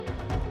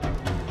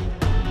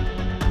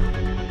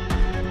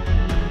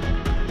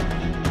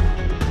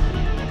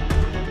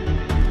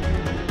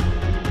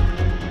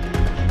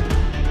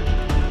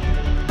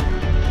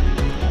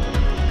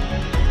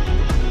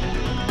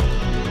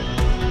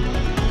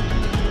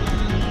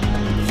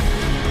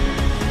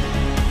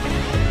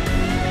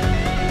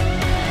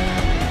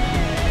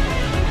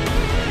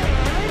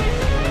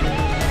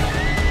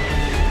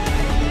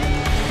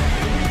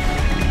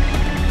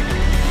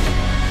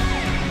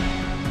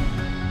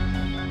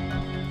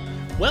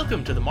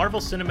Welcome to the Marvel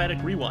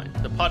Cinematic Rewind,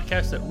 the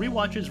podcast that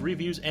rewatches,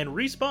 reviews, and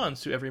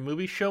respawns to every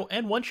movie, show,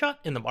 and one-shot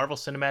in the Marvel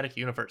Cinematic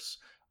Universe.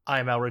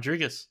 I'm Al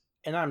Rodriguez.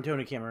 And I'm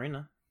Tony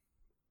Camarina.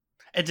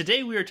 And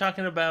today we are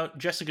talking about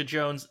Jessica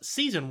Jones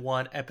Season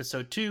 1,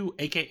 Episode 2,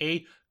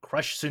 aka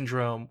Crush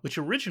Syndrome, which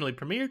originally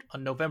premiered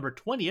on November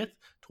 20th,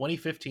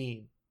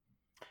 2015.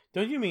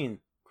 Don't you mean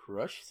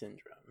Crush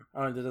Syndrome?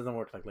 Oh, it doesn't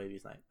work like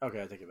Ladies' Night.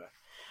 Okay, I take it back.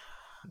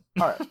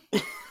 Alright.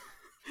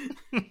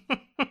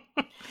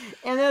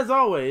 And as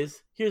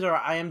always, here's our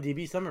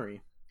IMDb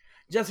summary.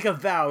 Jessica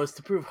vows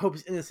to prove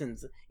Hope's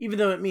innocence, even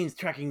though it means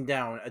tracking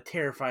down a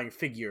terrifying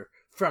figure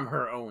from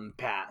her own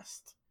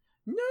past.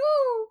 No!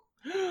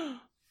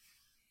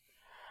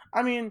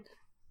 I mean,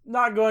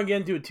 not going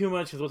into it too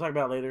much, because we'll talk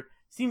about it later.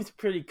 Seems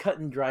pretty cut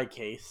and dry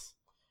case.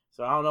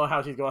 So I don't know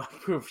how she's going to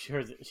prove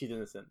she's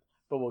innocent,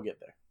 but we'll get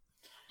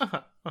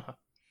there.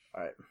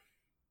 Alright.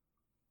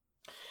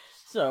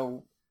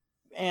 So,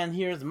 and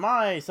here's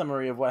my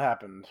summary of what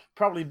happened.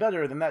 Probably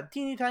better than that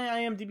teeny tiny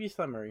IMDb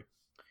summary.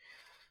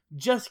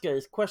 Jessica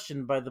is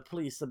questioned by the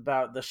police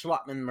about the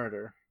Schlottman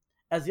murder.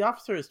 As the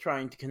officer is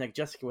trying to connect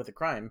Jessica with the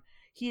crime,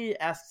 he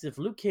asks if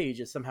Luke Cage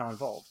is somehow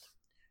involved.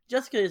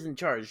 Jessica isn't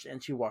charged,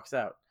 and she walks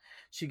out.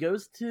 She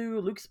goes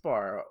to Luke's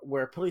bar,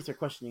 where police are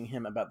questioning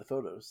him about the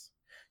photos.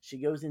 She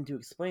goes in to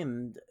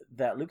explain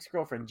that Luke's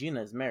girlfriend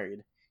Gina is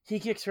married. He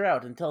kicks her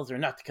out and tells her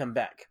not to come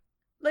back.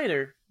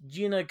 Later,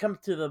 Gina comes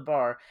to the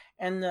bar,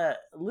 and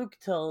Luke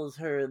tells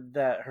her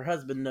that her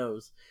husband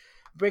knows,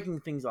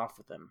 breaking things off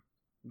with him.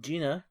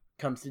 Gina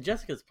comes to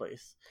Jessica's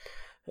place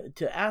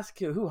to ask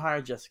who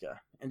hired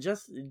Jessica. And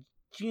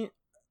who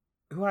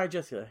hired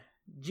Jessica?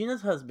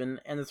 Gina's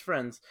husband and his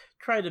friends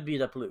try to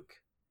beat up Luke.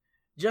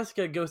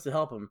 Jessica goes to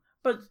help him,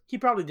 but he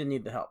probably didn't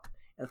need the help.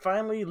 And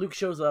finally, Luke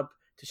shows up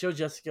to show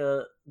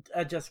Jessica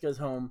at Jessica's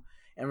home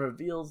and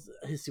reveals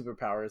his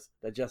superpowers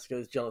that Jessica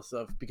is jealous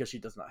of because she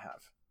does not have.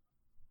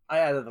 I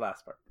added the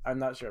last part. I'm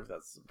not sure if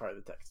that's part of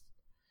the text.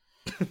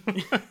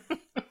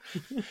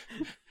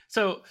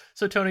 So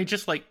Tony,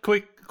 just like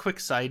quick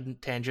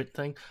side tangent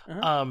thing.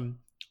 Uh-huh.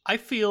 I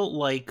feel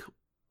like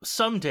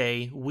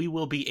someday we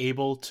will be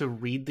able to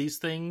read these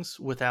things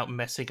without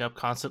messing up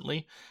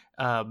constantly.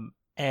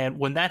 And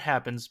when that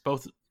happens,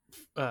 both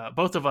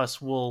of us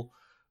will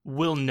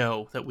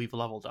know that we've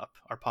leveled up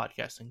our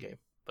podcasting game.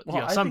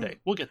 But someday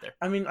we'll get there.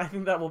 I mean, I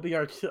think that will be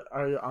our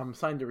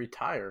sign to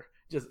retire.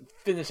 Just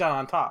finish out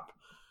on top.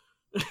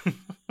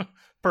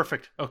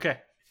 Perfect. Okay.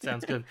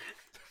 Sounds good.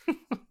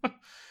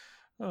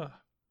 All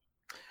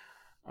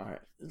right.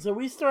 So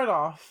we start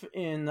off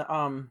in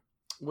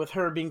with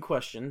her being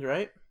questioned,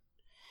 right?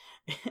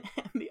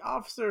 And the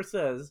officer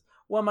says,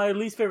 one of my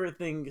least favorite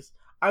things,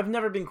 I've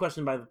never been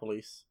questioned by the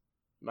police.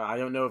 I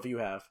don't know if you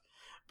have.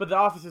 But the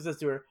officer says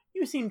to her,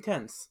 "You seem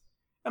tense."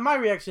 And my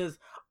reaction is,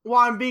 well,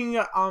 I'm being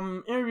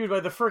interviewed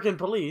by the frickin'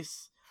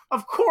 police.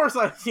 Of course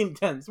I seem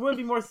tense. Wouldn't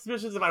it be more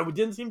suspicious if I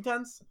didn't seem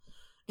tense?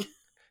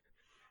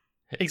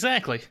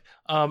 Exactly.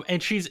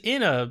 And she's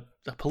in a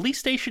police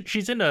station.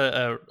 She's in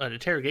an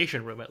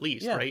interrogation room at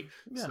least, right?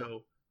 Yeah.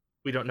 So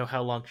we don't know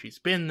how long she's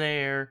been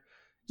there.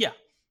 Yeah.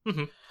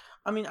 Mm-hmm.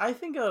 I mean, I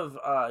think of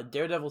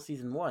Daredevil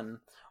Season 1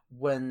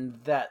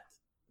 when that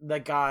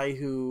guy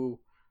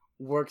who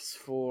works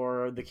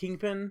for the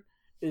Kingpin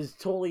is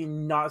totally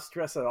not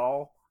stressed at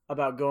all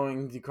about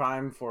going to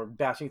crime for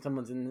bashing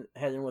someone's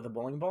head in with a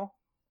bowling ball.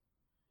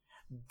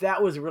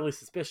 That was really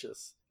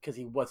suspicious because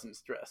he wasn't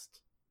stressed.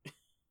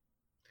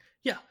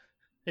 Yeah,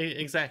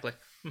 exactly.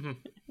 Mm-hmm.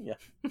 Yeah.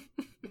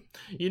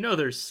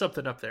 There's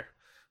something up there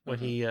when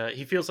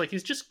he feels like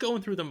he's just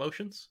going through the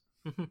motions.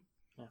 Mm-hmm.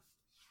 Yeah.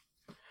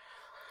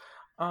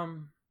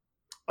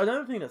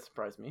 Another thing that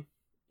surprised me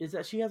is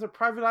that she has a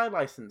private eye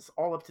license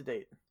all up to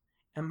date.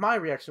 And my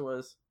reaction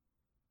was,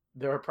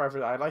 there are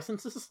private eye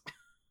licenses?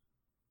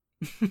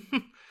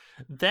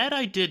 That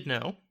I did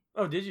know.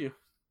 Oh, did you?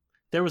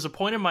 There was a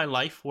point in my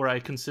life where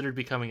I considered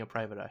becoming a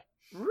private eye.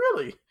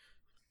 Really?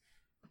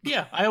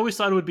 Yeah, I always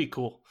thought it would be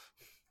cool.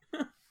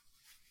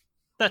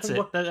 That's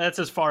it. That's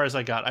as far as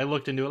I got. I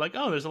looked into it like,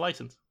 oh, there's a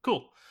license.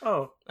 Cool.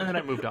 Oh. And then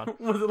I moved on.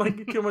 Was it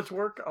like too much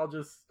work? I'll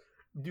just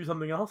do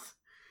something else?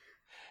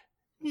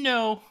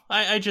 No,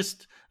 I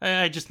just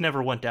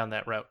never went down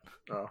that route.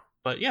 Oh.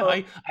 But yeah,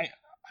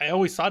 I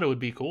always thought it would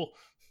be cool.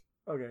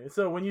 Okay,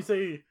 so when you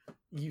say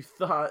you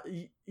thought,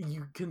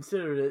 you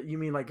considered it, you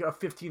mean like a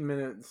 15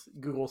 minutes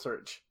Google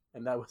search,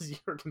 and that was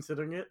you're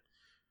considering it?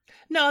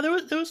 No,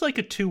 there was like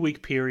a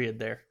 2-week period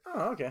there.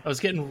 Oh, okay. I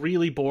was getting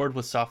really bored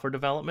with software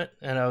development,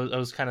 and I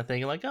was kind of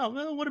thinking like, oh,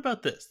 well, what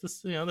about this?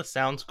 This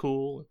sounds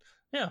cool.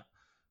 Yeah,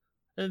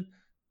 and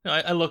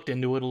I looked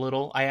into it a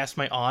little. I asked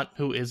my aunt,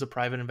 who is a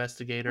private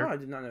investigator. Oh, I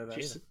did not know that.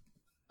 Either.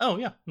 Oh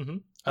yeah, mm-hmm.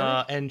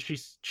 And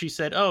she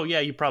said, oh yeah,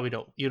 you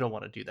don't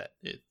want to do that.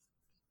 I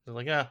was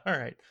like, all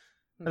right.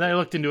 And then I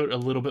looked into it a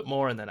little bit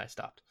more, and then I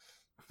stopped.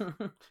 You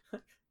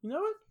know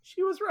what?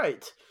 She was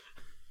right.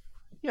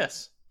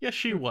 Yes,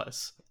 she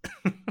was.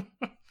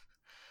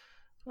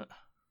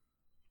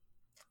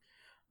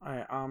 All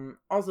right.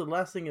 Also, the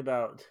last thing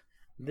about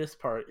this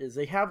part is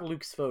they have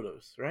Luke's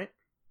photos, right?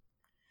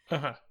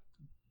 Uh-huh.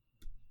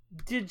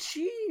 Did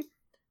she?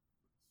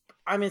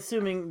 I'm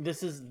assuming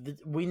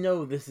we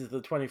know this is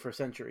the 21st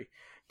century.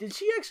 Did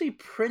she actually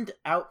print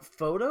out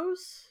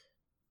photos?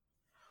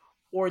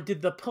 Or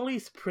did the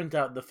police print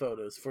out the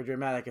photos for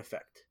dramatic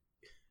effect?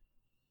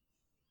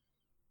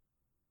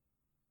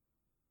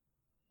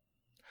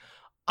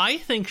 I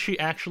think she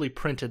actually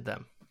printed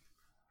them.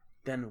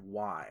 Then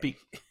why?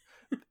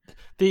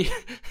 The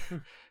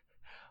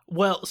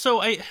Well,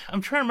 so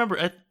I'm trying to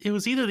remember. It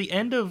was either the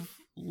end of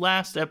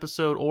last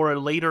episode or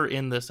later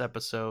in this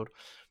episode,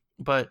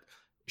 but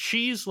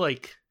she's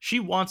like, she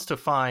wants to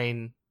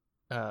find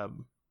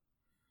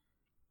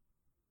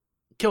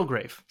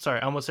Kilgrave.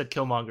 Sorry, I almost said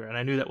Killmonger, and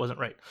I knew that wasn't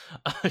right.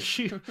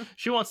 She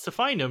wants to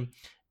find him,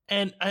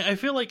 and I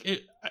feel like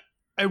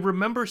I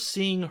remember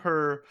seeing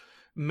her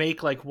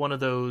make like one of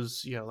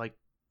those, like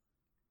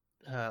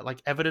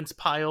evidence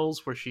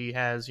piles where she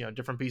has,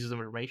 different pieces of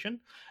information,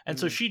 and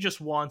so she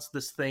just wants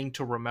this thing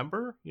to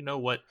remember,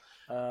 what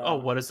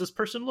does this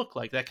person look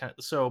like, that kind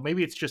of. So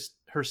maybe it's just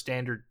her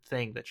standard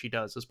thing that she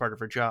does as part of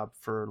her job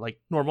for like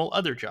normal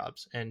other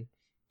jobs, and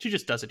she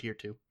just does it here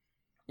too.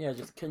 Yeah,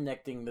 just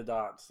connecting the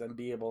dots and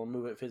be able to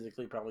move it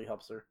physically probably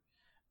helps her.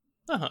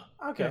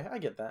 Okay, yeah. I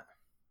get that.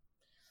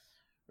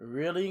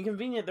 Really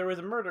inconvenient. There was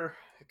a murder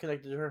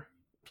connected to her.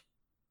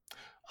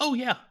 Oh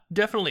yeah,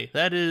 definitely.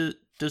 That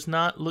does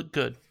not look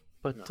good.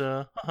 But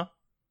no.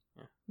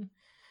 Yeah.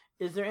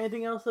 Is there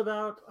anything else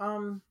about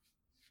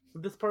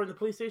this part of the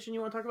police station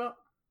you want to talk about?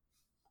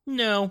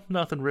 No,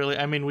 nothing really.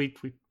 I mean, we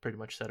pretty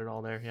much said it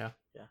all there. Yeah.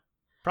 Yeah.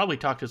 Probably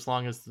talked as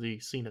long as the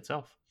scene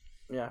itself.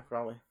 Yeah,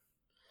 probably.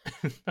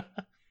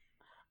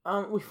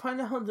 We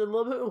find out a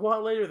little bit a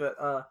while later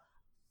that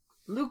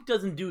Luke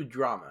doesn't do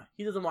drama.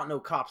 He doesn't want no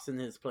cops in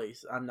his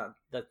place.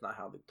 That's not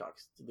how Luke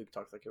talks. Luke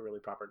talks like a really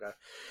proper guy.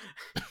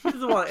 He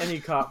doesn't want any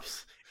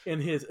cops in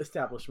his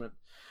establishment.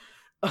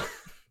 But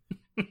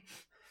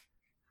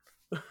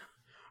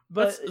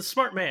that's a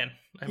smart man.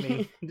 I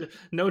mean,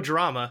 no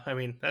drama. I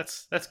mean,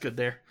 that's good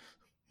there.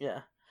 Yeah.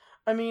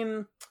 I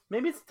mean,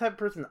 maybe it's the type of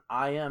person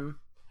I am,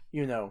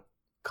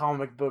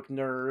 comic book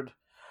nerd.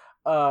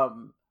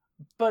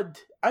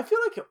 But I feel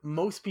like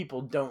most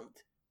people don't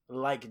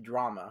like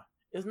drama.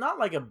 It's not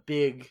like a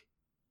big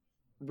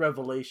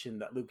revelation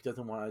that Luke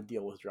doesn't want to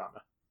deal with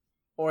drama.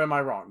 Or am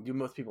I wrong? Do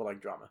most people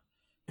like drama?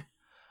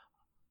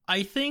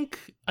 I think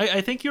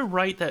you're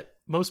right that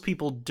most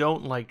people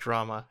don't like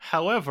drama.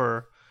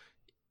 However,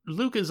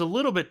 Luke is a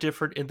little bit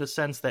different in the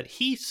sense that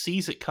he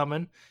sees it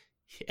coming,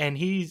 and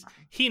he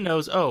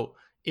knows, oh,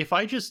 if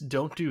I just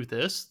don't do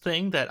this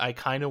thing that I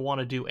kind of want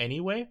to do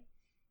anyway,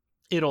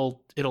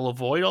 it'll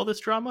avoid all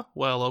this drama.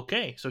 Well,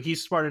 okay. So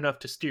he's smart enough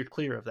to steer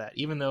clear of that,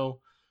 even though,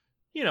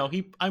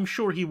 I'm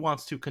sure he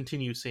wants to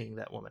continue seeing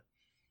that woman.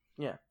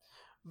 Yeah.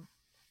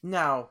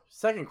 Now,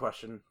 second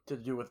question to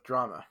do with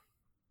drama.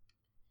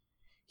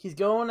 He's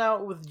going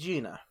out with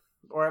Gina,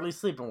 or at least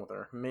sleeping with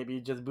her.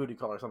 Maybe just booty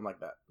call or something like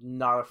that.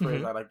 Not a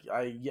phrase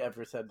I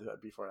ever said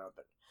that before, I don't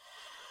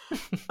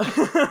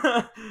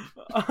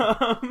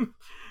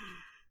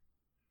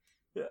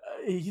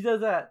think. He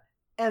does that.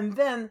 And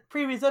then,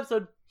 previous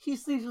episode, he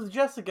sleeps with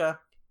Jessica.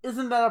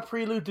 Isn't that a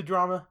prelude to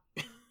drama?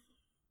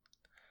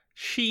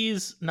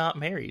 She's not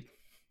married.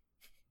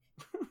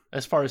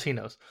 As far as he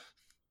knows.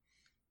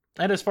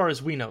 And as far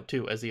as we know,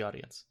 too, as the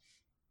audience.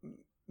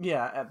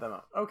 Yeah, at the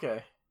moment.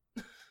 Okay.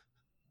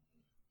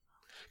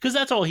 Because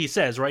that's all he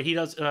says, right? He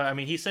does.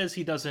 He says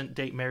he doesn't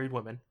date married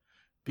women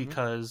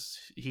because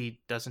he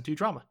doesn't do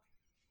drama.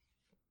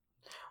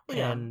 Well,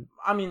 yeah. And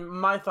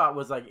my thought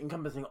was like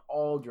encompassing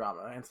all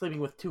drama, and sleeping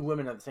with two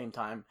women at the same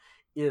time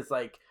is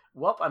like,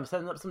 well, I'm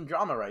setting up some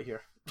drama right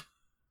here.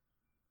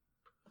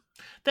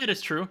 That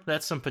is true.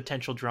 That's some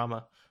potential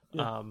drama.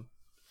 Yeah.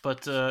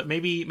 But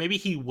maybe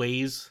he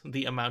weighs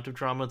the amount of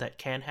drama that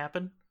can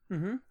happen,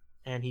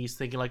 and he's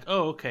thinking like,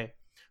 oh, okay,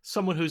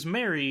 someone who's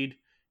married,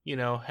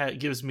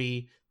 gives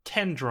me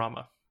 10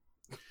 drama.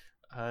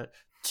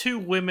 2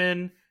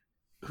 women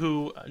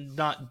who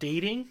not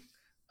dating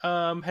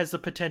has the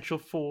potential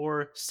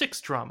for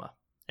 6 drama,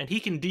 and he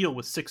can deal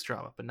with 6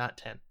 drama, but not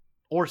 10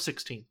 or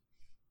 16.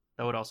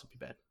 That would also be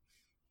bad.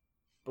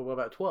 But what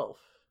about 12?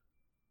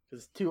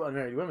 Because 2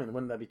 unmarried women,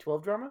 wouldn't that be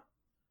 12 drama?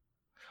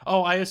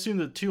 Oh, I assume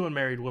that 2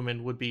 unmarried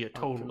women would be a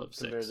total of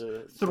 6.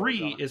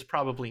 3 is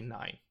probably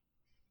 9.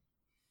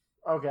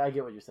 Okay, I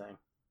get what you're saying.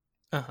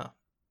 Uh-huh.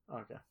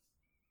 Okay.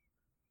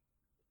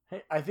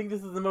 Hey, I think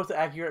this is the most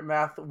accurate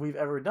math we've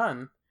ever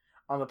done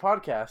on the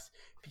podcast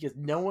because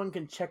no one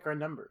can check our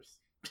numbers.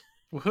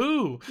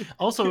 Woohoo!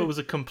 Also, it was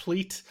a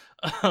complete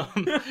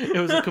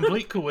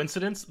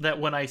coincidence that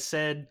when I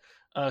said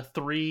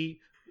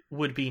 3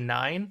 would be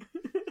 9,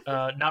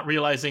 not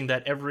realizing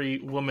that every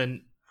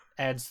woman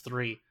adds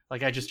 3.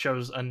 Like, I just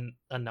chose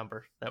a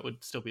number that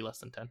would still be less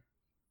than 10.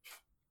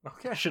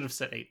 Okay. I should have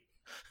said 8.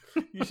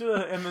 You should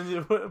have, and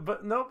then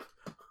but nope.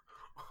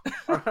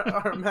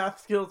 Our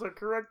math skills are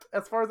correct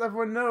as far as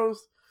everyone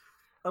knows,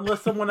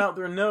 unless someone out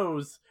there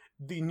knows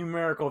the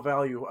numerical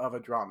value of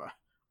a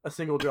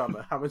single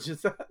drama. How much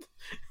is that?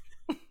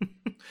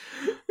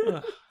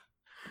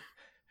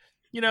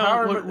 You know,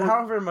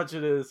 However much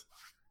it is,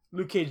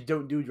 Luke Cage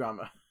don't do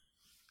drama.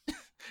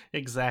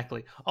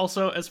 exactly.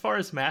 Also, as far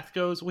as math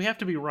goes, we have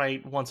to be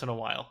right once in a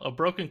while. A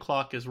broken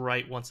clock is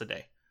right once a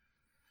day.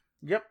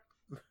 Yep,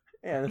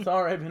 and it's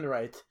already been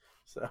right.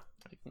 So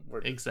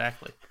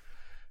exactly.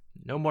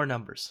 No more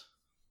numbers.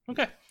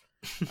 Okay.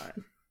 All right.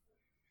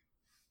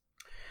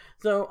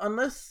 So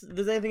unless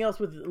there's anything else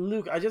with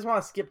Luke, I just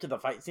want to skip to the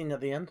fight scene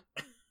at the end.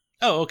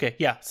 Oh, okay.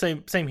 Yeah,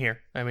 same here.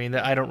 I mean,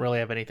 I don't really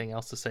have anything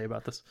else to say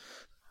about this.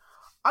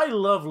 I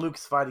love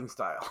Luke's fighting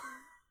style.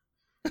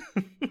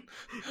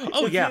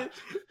 Oh yeah.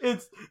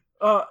 It's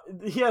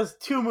he has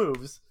two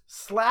moves: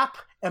 slap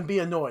and be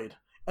annoyed,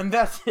 and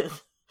that's it.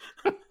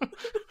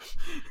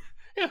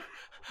 Yeah.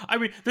 I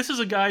mean, this is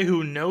a guy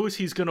who knows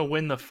he's going to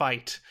win the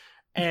fight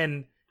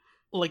and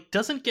like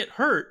doesn't get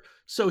hurt,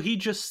 so he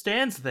just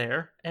stands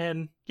there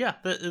and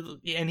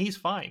and he's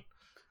fine.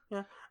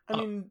 Yeah. I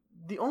mean,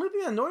 the only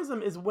thing that annoys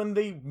him is when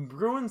they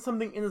ruin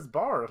something in his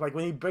bar, like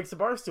when he breaks the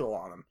bar stool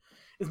on him.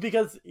 It's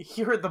because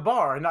he hurt the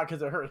bar, not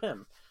because it hurt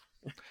him.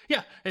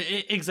 Yeah,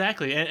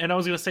 exactly. And I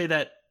was going to say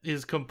that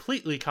is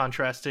completely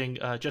contrasting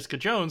Jessica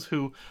Jones,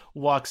 who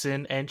walks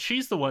in and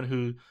she's the one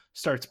who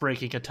starts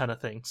breaking a ton of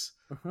things,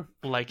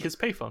 like his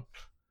payphone.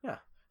 Yeah.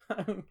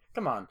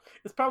 Come on.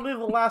 It's probably the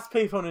last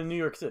payphone in New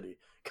York City.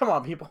 Come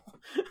on, people.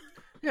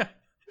 Yeah.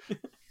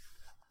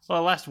 Well,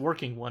 the last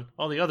working one.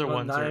 All the other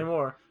ones not are...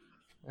 anymore.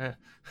 Eh.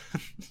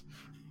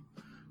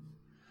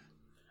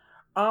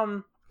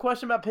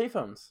 Question about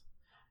payphones.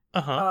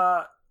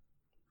 Uh-huh.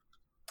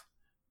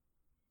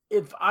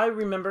 If I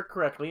remember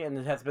correctly, and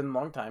it has been a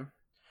long time,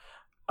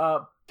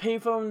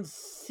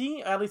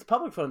 payphones at least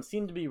public phones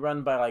seem to be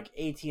run by like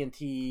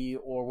AT&T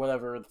or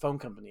whatever the phone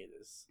company it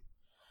is.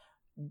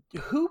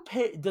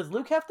 Does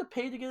Luke have to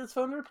pay to get his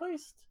phone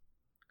replaced?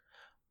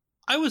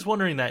 I was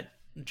wondering that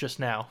just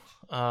now.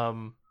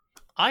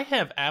 I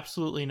have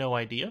absolutely no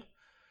idea.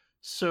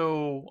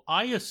 So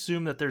I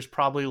assume that there's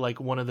probably like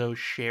one of those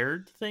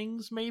shared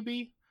things,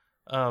 maybe.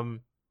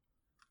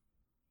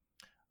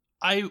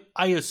 I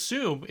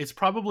assume it's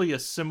probably a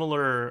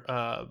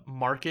similar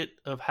market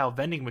of how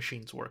vending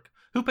machines work.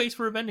 Who pays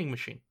for a vending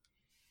machine?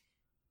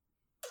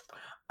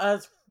 How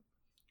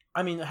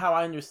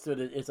I understood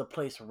it is a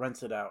place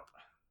rents it out.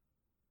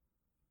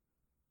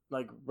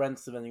 Like,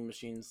 rents the vending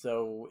machine,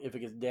 so if it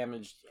gets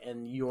damaged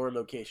in your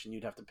location,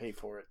 you'd have to pay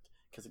for it,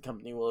 because the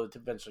company will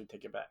eventually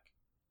take it back.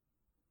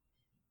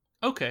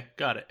 Okay,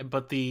 got it.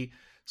 But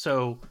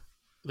so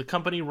the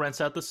company rents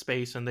out the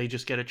space and they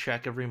just get a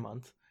check every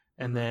month.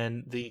 And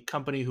then the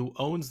company who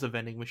owns the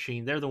vending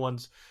machine, they're the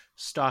ones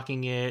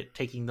stocking it,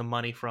 taking the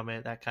money from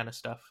it, that kind of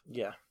stuff.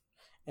 Yeah.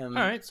 All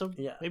right, so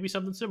maybe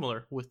something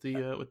similar with the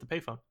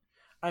payphone.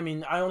 I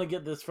mean, I only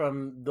get this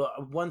from the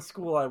one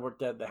school I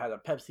worked at that had a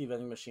Pepsi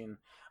vending machine.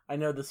 I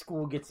know the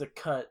school gets a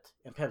cut,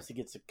 and Pepsi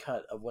gets a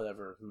cut of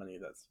whatever money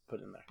that's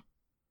put in there.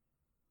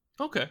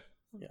 Okay.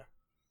 Yeah.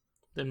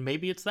 Then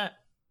maybe it's that.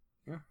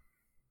 Yeah.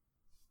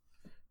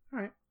 All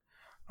right.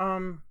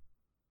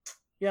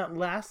 Yeah,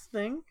 last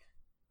thing.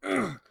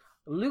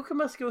 Luke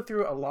must go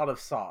through a lot of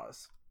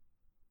saws.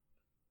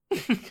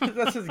 Because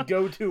that's his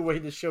go-to way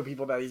to show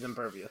people that he's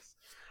impervious.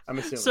 I'm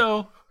assuming.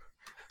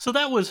 So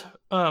that was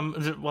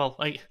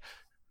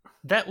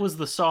that was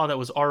the saw that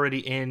was already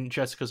in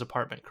Jessica's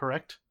apartment,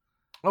 correct?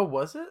 Oh,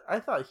 was it? I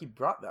thought he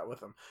brought that with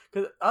him.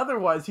 Because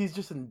otherwise, he's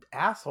just an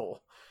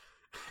asshole.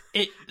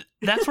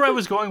 That's where I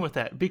was going with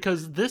that,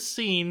 because this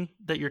scene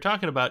that you're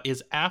talking about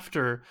is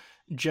after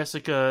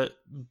Jessica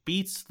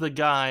beats the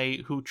guy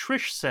who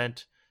Trish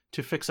sent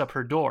to fix up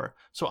her door.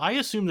 So I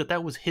assume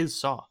that was his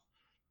saw.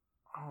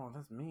 Oh,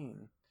 that's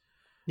mean.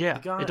 Yeah,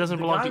 it doesn't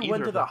belong to either. The guy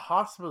went to the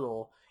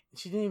hospital, and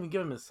she didn't even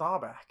give him his saw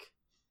back.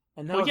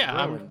 And now it's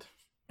ruined.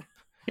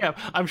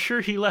 I'm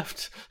sure he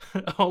left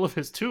all of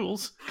his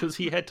tools because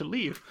he had to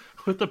leave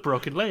with a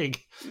broken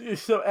leg.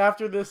 So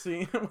after this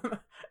scene,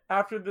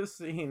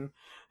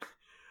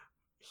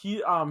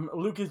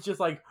 Luke is just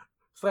like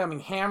slamming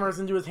hammers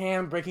into his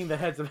hand, breaking the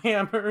heads of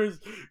hammers,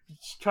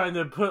 trying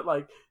to put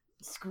like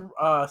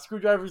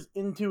screwdrivers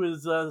into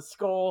his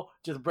skull,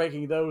 just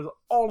breaking those.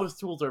 All his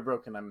tools are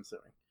broken, I'm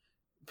assuming.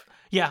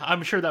 Yeah,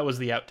 I'm sure that was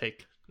the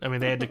outtake. I mean,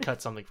 they had to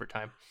cut something for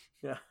time.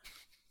 Yeah.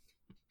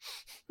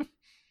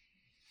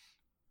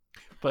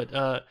 But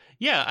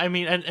I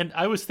mean, and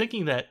I was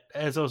thinking that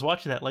as I was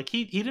watching that, like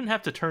he didn't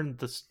have to turn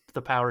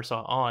the power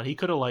saw on. He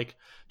could have like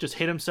just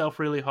hit himself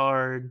really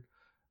hard.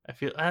 I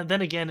feel.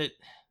 Then again,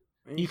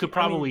 you could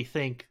probably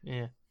think,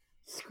 yeah.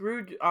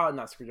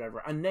 Not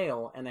screwdriver, a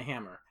nail and a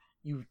hammer.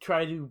 You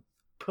try to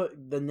put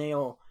the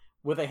nail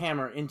with a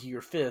hammer into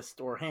your fist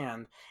or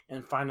hand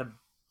and find a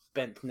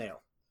bent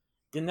nail.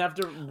 Didn't have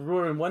to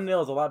ruin one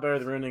nail is a lot better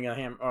than ruining a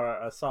hammer or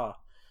a saw.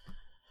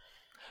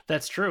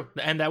 That's true,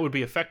 and that would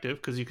be effective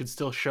because you could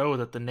still show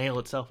that the nail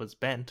itself is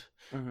bent.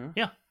 Mm-hmm.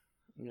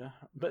 Yeah,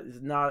 but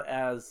it's not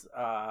as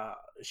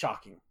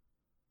shocking.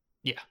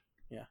 Yeah.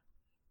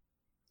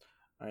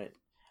 All right.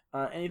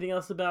 Anything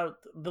else about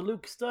the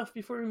Luke stuff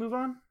before we move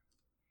on?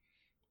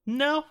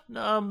 No.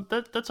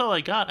 That's all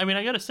I got. I mean,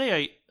 I gotta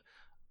say,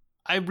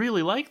 I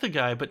really like the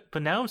guy, but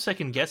now I'm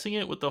second guessing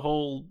it with the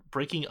whole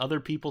breaking other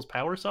people's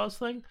power saws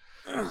thing.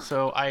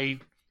 So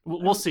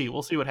we'll see.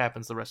 We'll see what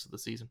happens the rest of the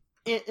season.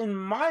 In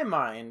my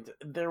mind,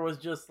 there was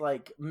just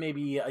like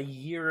maybe a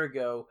year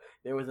ago,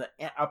 there was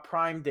a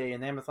Prime Day,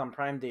 an Amazon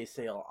Prime Day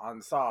sale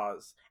on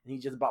saws, and he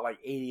just bought like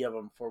 80 of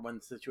them for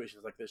when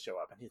situations like this show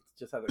up, and he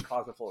just had a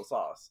closet full of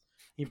saws.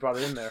 He brought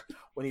it in there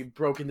when he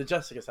broke into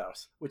Jessica's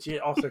house, which he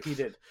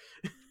did.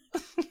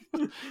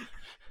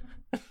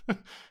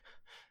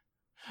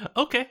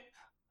 Okay,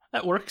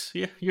 that works.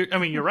 Yeah,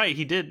 you're right.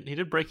 He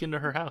did break into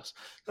her house.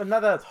 And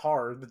not that it's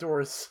hard. The door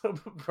is so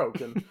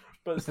broken,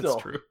 but still.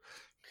 That's true.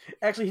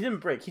 Actually, he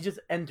didn't break. He just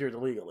entered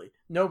illegally.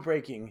 No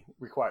breaking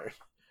required.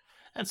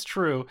 That's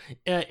true.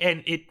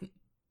 And it,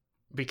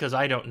 because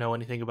I don't know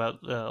anything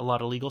about a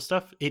lot of legal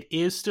stuff, it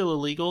is still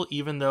illegal,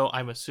 even though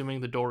I'm assuming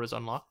the door is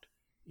unlocked.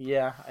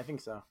 Yeah, I think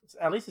so.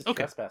 At least it's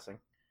okay. Trespassing.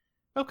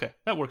 Okay,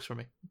 that works for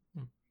me.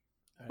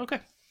 Right. Okay.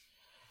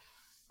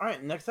 All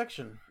right, next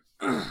section.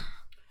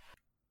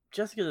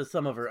 Jessica does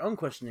some of her own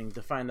questioning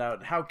to find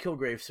out how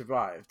Kilgrave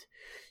survived.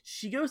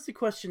 She goes to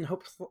question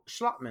Hope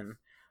Schlottman.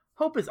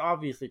 Hope is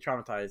obviously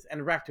traumatized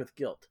and racked with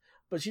guilt,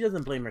 but she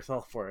doesn't blame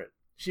herself for it.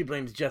 She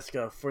blames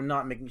Jessica for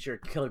not making sure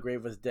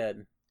Kilgrave was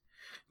dead.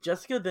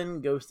 Jessica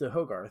then goes to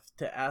Hogarth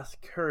to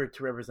ask her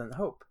to represent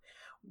Hope,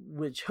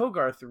 which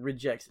Hogarth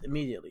rejects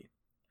immediately.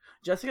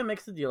 Jessica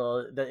makes the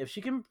deal that if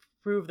she can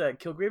prove that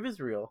Kilgrave is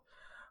real,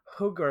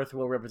 Hogarth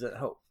will represent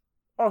Hope.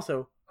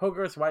 Also,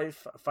 Hogarth's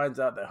wife finds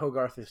out that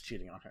Hogarth is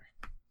cheating on her.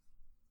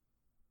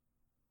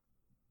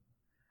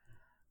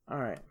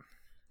 Alright.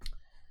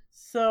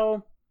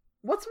 So,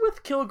 what's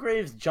with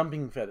Kilgrave's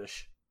jumping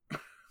fetish?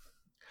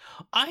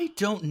 I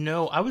don't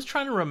know. I was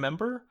trying to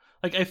remember.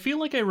 Like, I feel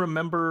like I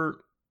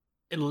remember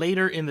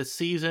later in the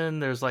season,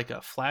 there's like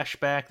a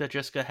flashback that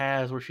Jessica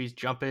has where she's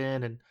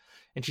jumping and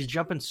she's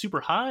jumping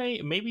super high.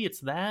 Maybe it's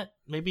that.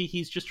 Maybe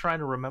he's just trying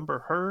to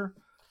remember her.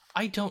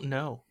 I don't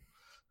know.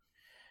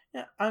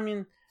 Yeah, I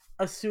mean,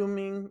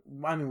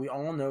 we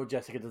all know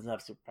Jessica doesn't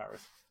have superpowers,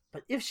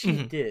 but if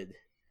she did,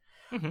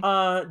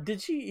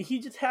 did he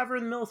just have her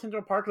in the middle of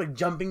Central Park, like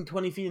jumping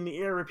 20 feet in the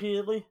air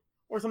repeatedly,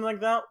 or something like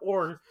that?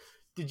 Or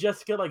did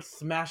Jessica like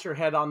smash her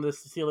head on the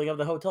ceiling of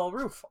the hotel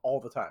roof all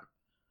the time?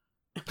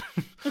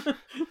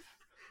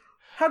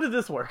 How did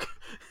this work?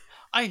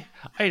 I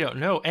don't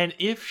know. And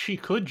if she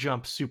could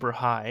jump super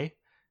high,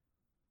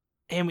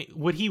 and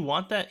would he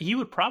want that? He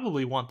would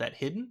probably want that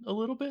hidden a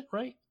little bit,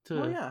 right?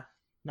 To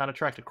not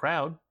attract a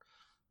crowd.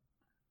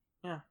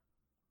 Yeah.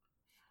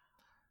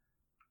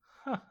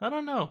 Huh, I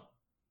don't know.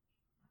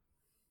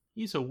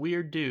 He's a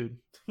weird dude.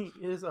 He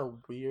is a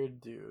weird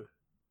dude.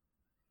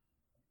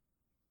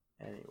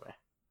 Anyway.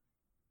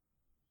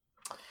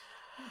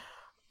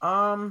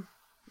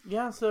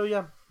 Yeah, so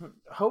yeah.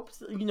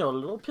 Hope's, a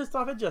little pissed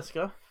off at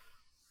Jessica.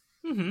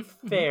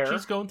 Fair.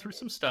 She's going through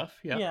some stuff,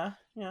 yeah.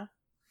 Yeah.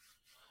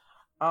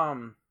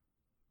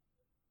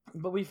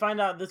 But we find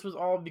out this was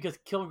all because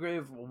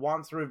Kilgrave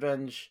wants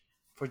revenge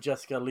for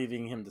Jessica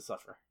leaving him to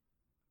suffer.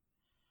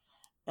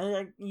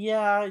 And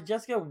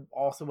Jessica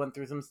also went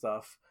through some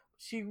stuff.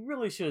 She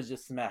really should have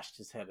just smashed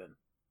his head in.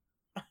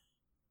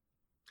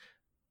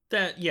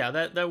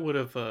 That would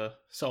have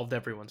solved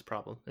everyone's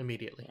problem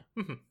immediately.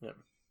 Yeah.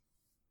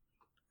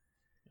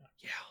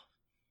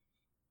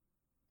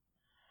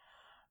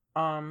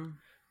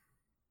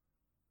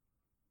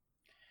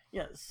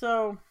 Yeah.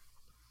 So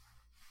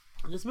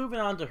just moving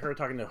on to her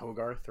talking to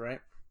Hogarth, right?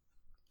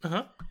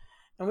 And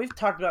we've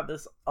talked about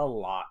this a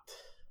lot,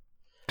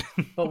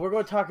 but we're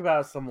going to talk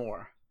about it some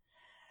more.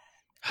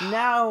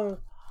 Now,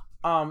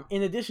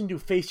 in addition to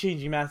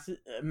face-changing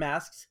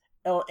masks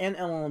and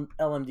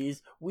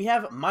LMDs, we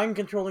have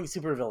mind-controlling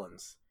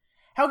supervillains.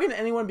 How can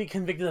anyone be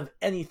convicted of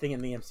anything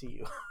in the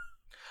MCU?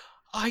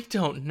 I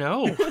don't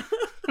know.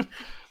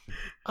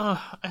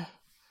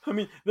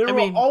 There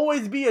will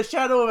always be a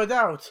shadow of a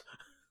doubt.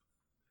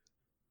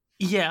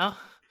 Yeah,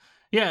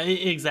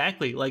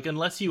 exactly. Like,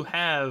 unless you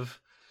have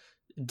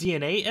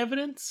DNA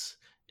evidence,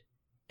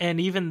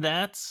 and even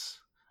that's...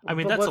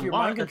 that's a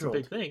lot. That's a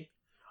big thing.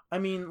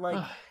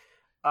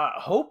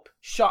 Hope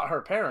shot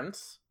her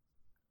parents.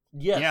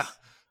 Yes. Yeah.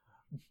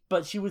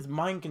 But she was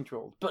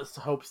mind-controlled. But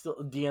Hope still...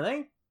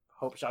 DNA?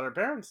 Hope shot her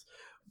parents.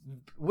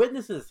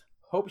 Witnesses?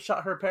 Hope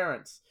shot her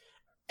parents.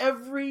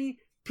 Every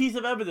piece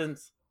of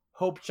evidence,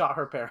 Hope shot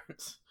her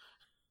parents.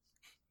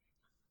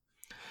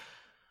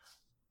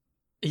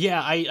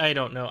 Yeah, I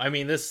don't know.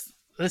 This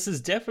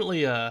is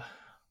definitely I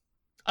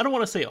don't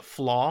want to say a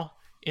flaw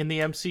in the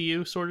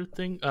MCU sort of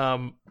thing.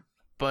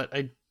 But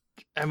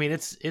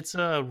it's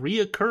a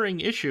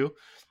reoccurring issue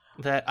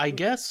that I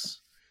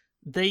guess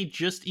they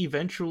just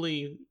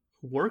eventually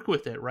work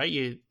with it,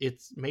 right?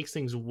 It makes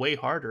things way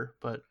harder,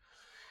 but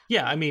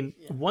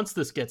once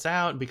this gets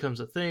out and becomes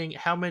a thing,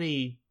 how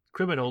many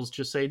criminals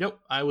just say, "Nope,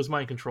 I was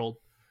mind controlled"?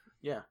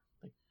 Yeah.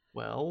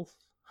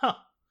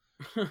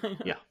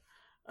 Yeah.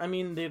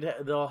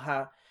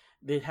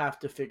 They'd have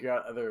to figure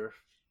out other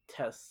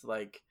tests,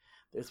 like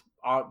there's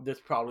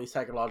probably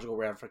psychological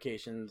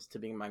ramifications to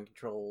being mind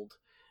controlled.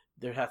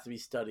 there has to be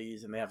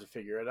studies and they have to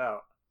figure it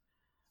out.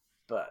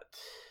 But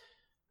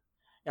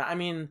yeah, I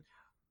mean,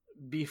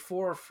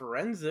 before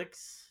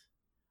forensics,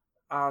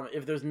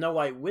 if there's no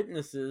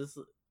eyewitnesses,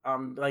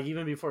 like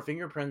even before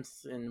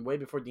fingerprints and way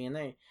before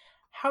DNA,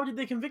 how did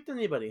they convict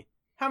anybody?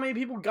 How many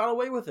people got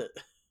away with it?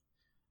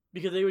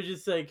 Because they were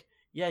just like,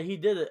 yeah, he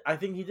did it. I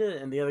think he did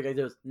it. And the other guy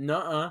goes,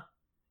 nuh-uh.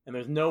 And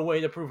there's no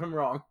way to prove him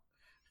wrong.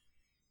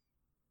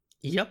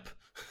 Yep.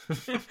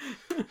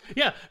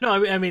 Yeah. No,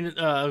 I mean,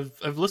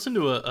 I've listened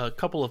to a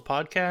couple of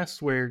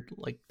podcasts where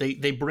like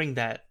they bring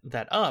that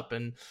up,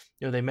 and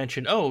they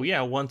mention, oh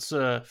yeah, once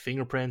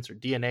fingerprints or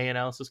DNA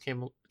analysis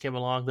came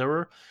along, there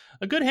were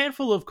a good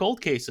handful of cold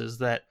cases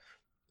that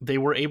they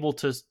were able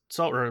to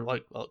solve, or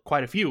like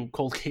quite a few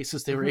cold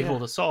cases they were able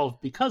to solve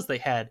because they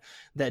had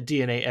that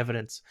DNA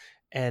evidence.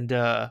 And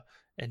there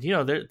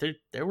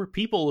were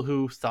people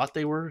who thought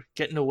they were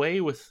getting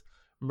away with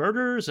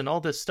murders and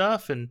all this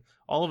stuff, and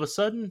all of a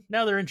sudden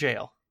now they're in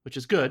jail, which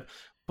is good.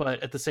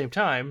 But at the same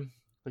time,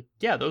 like,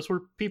 yeah, those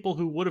were people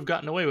who would have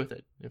gotten away with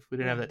it if we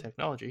didn't have that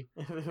technology.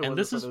 And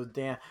this is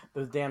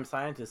those damn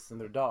scientists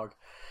and their dog.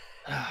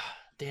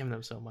 Damn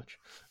them so much.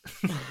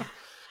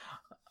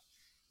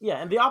 Yeah,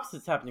 and the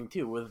opposite's happening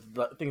too with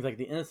things like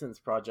the Innocence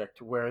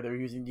Project, where they're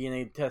using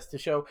DNA tests to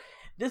show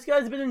this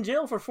guy's been in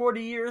jail for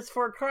 40 years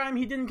for a crime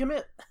he didn't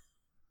commit.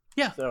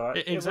 Yeah, so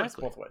exactly. It works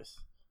both ways.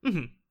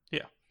 Mm-hmm.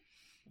 Yeah.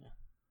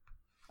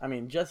 I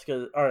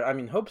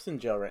mean, Hope's in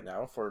jail right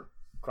now for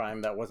a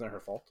crime that wasn't her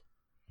fault.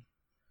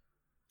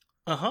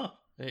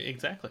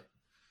 Exactly.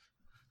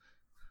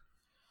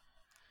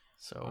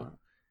 So,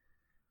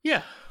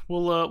 yeah,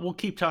 we'll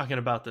keep talking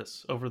about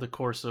this over the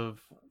course of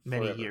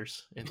many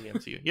years in the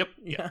MCU. Yep.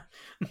 Yeah.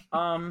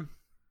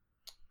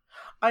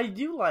 I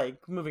do like,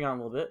 moving on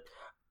a little bit,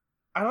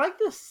 I like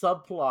this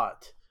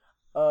subplot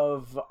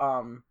of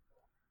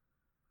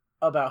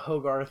about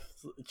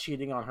Hogarth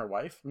cheating on her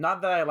wife.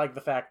 Not that I like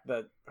the fact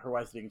that her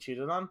wife's being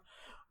cheated on,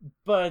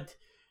 but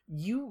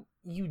you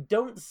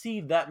don't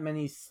see that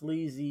many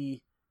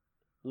sleazy,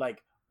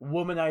 like,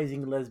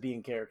 womanizing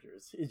lesbian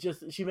characters. It's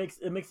just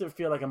it makes it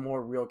feel like a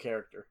more real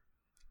character.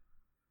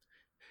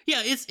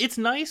 Yeah, it's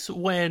nice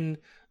when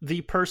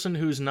the person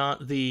who's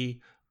not the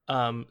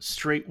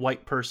straight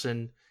white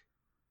person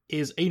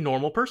is a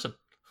normal person,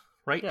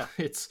 right? Yeah.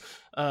 It's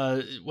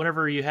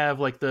whenever you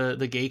have like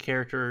the gay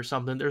character or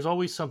something, there's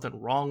always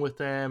something wrong with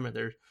them,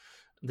 and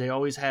they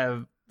always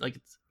have like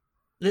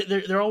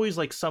they're always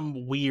like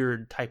some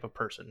weird type of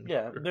person.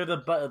 Yeah, they're the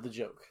butt of the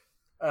joke.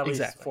 At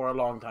least for a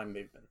long time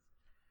they've been.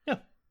 Yeah.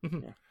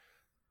 Mm-hmm. Yeah.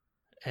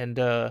 And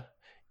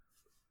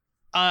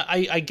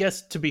I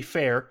guess to be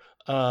fair,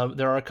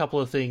 there are a couple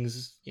of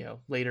things,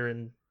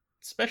 later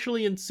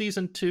especially in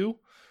season 2.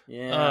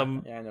 Yeah, I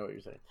know what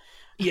you're saying.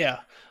 Yeah.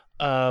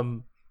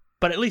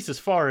 But at least as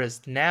far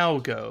as now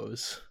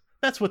goes,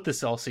 that's what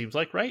this all seems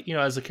like, right?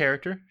 As a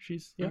character,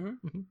 she's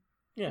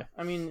Yeah.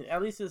 I mean,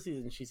 at least this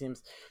season,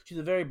 she's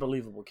a very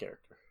believable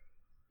character.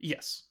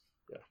 Yes.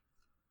 Yeah.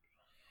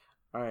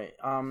 All right.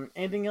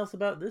 Anything else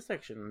about this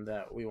section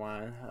that we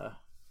want to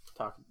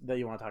talk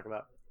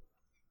about?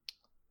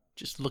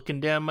 Just looking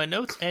down my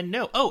notes, and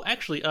no. Oh,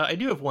 actually, I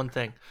do have one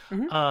thing.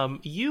 Mm-hmm.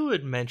 You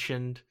had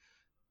mentioned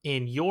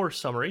in your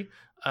summary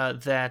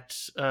that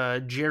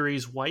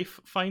Jerry's wife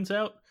finds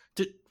out.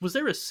 Was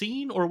there a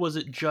scene, or was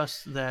it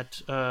just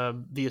that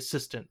the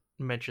assistant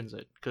mentions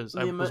it? Because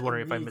I was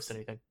wondering if I missed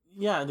anything.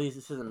 Yeah, the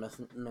assistant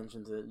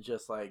mentions it.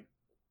 Just like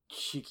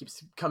she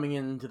keeps coming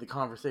into the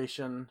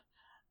conversation.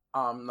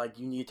 Like,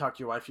 you need to talk to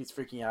your wife. She's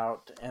freaking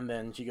out, and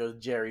then she goes,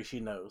 "Jerry, she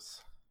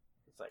knows."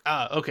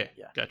 Like, okay.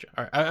 Yeah. Gotcha.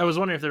 All right. I was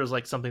wondering if there was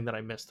like something that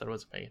I missed that I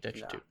wasn't paying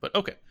attention to, but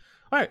okay.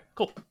 All right,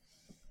 cool.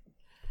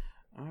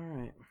 All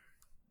right.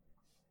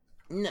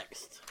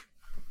 Next,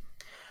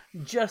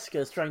 Jessica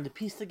is trying to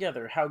piece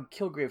together how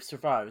Kilgrave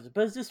survives,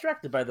 but is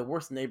distracted by the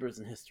worst neighbors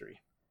in history.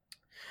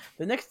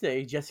 The next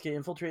day, Jessica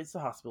infiltrates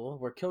the hospital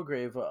where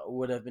Kilgrave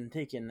would have been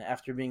taken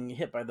after being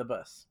hit by the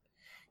bus.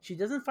 She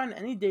doesn't find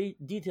any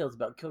details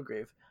about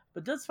Kilgrave,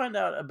 but does find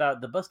out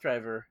about the bus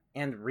driver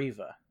and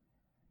Reva.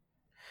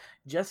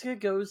 Jessica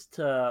goes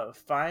to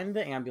find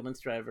the ambulance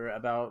driver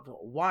about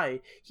why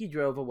he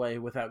drove away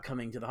without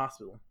coming to the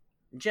hospital.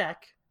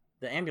 Jack,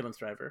 the ambulance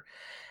driver,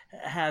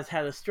 has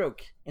had a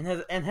stroke and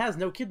has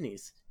no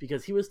kidneys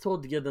because he was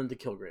told to give them to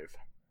Kilgrave.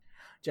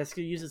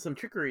 Jessica uses some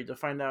trickery to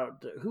find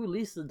out who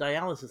leased the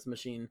dialysis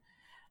machine,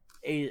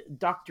 a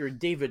Dr.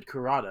 David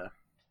Kurata.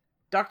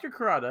 Dr.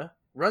 Kurata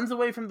runs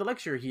away from the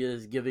lecture he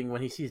is giving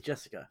when he sees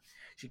Jessica.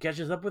 She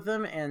catches up with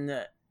him,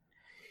 and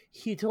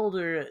he told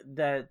her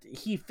that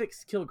he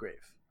fixed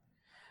Kilgrave.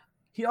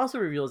 He also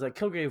reveals that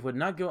Kilgrave would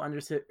not go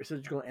under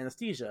surgical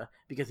anesthesia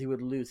because he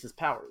would lose his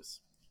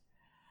powers.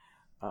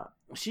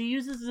 She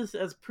uses this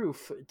as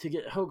proof to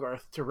get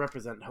Hogarth to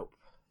represent Hope.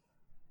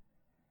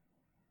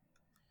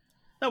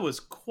 That was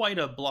quite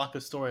a block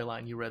of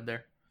storyline you read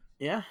there.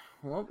 Yeah,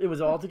 well, it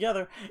was all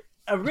together.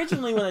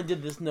 Originally, when I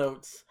did this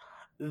notes,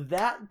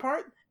 that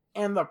part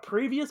and the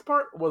previous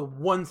part was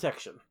one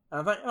section.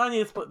 And I thought, I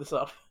need to split this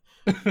up.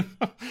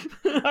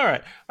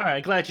 All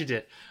right. Glad you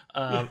did.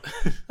 Um,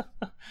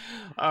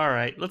 all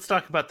right, let's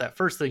talk about that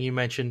first thing you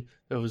mentioned.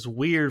 Those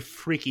weird,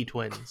 freaky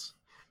twins.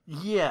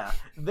 Yeah,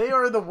 they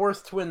are the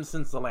worst twins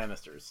since the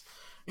Lannisters.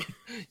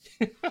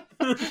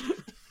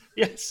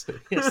 Yes,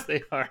 yes,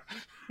 they are.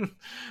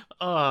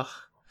 uh,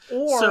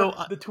 Or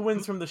the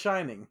twins from The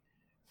Shining.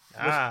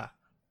 Ah.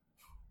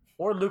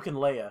 Or Luke and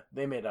Leia.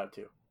 They made out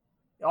too.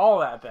 All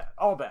that bad.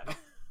 All bad.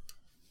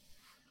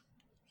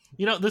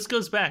 You know, this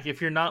goes back.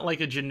 If you're not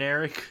like a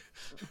generic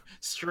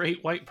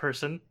straight white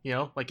person, you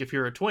know, like if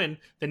you're a twin,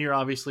 then you're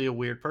obviously a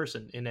weird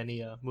person in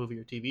any movie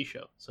or TV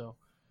show. So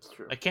It's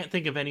true. I can't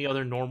think of any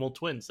other normal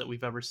twins that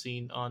we've ever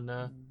seen on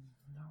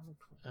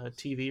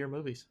TV or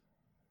movies.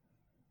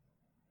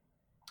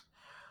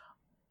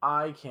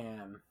 I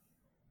can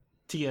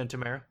Tia and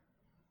Tamara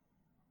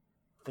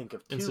think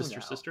of two and sister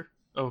now. sister.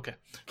 Oh, okay.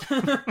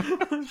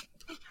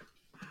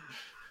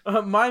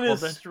 Mine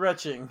is then.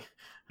 stretching.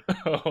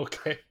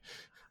 Okay.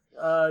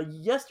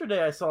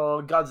 Yesterday I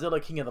saw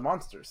Godzilla King of the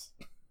Monsters.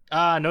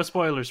 No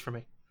spoilers for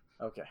me.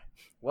 Okay.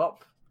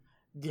 Well,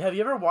 have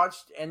you ever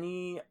watched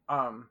any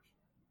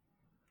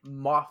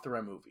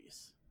Mothra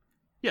movies?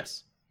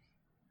 Yes.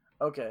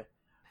 Okay.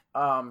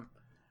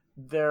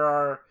 There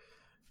are,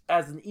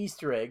 as an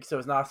Easter egg, so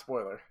it's not a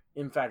spoiler.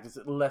 In fact, it's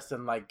less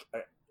than like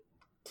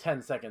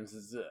 10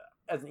 seconds.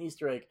 As an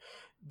Easter egg,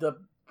 the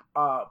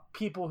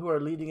people who are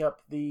leading up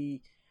the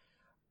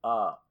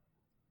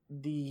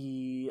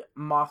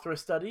Mothra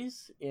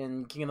studies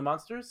in King of the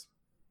Monsters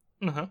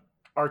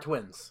are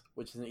twins,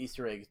 which is an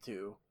Easter egg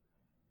to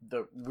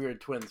the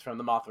weird twins from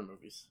the Mothra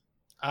movies.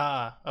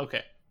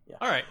 Okay. Yeah.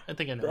 All right. I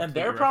think I know. And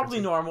they're probably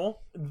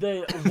normal.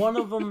 One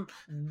of them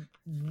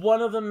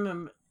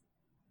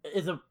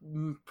is a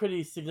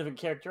pretty significant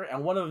character,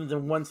 and one of them is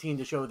in one scene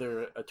to show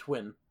they're a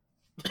twin.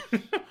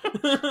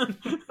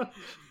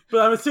 But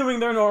I'm assuming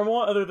they're normal,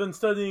 other than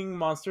studying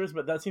monsters.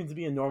 But that seems to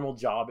be a normal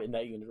job in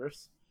that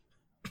universe.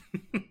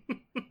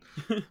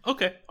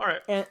 Okay. All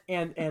right.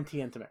 And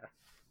Tia and Tamara.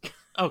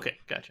 Okay.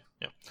 Gotcha.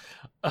 Yeah.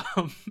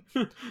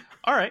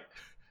 All right.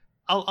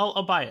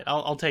 I'll buy it.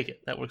 I'll take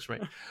it. That works for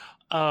me.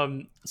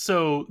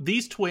 So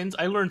these twins,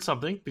 I learned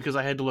something because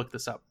I had to look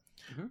this up.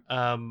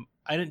 Mm-hmm.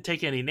 I didn't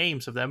take any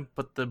names of them,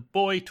 but the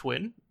boy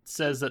twin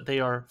says that they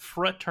are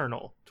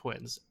fraternal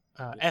twins.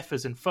 F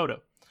is in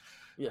photo.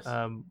 Yes.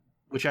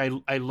 Which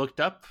I looked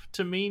up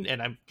to mean,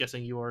 and I'm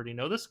guessing you already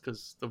know this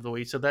because of the way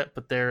you said that,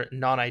 but they're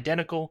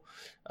non-identical.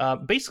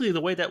 Basically,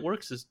 the way that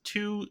works is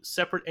two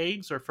separate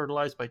eggs are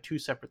fertilized by two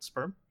separate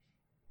sperm.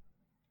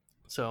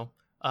 So,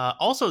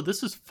 also,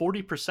 this is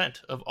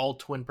 40% of all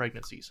twin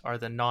pregnancies are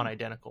the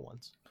non-identical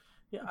ones.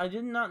 Yeah, I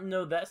did not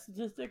know that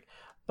statistic,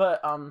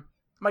 but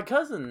my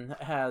cousin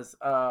has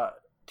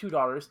two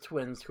daughters,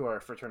 twins who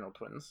are fraternal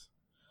twins.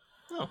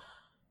 Oh.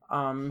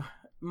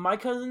 My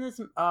cousin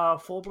is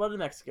full-blooded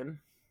Mexican.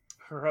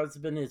 Her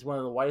husband is one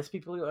of the whitest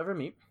people you'll ever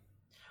meet.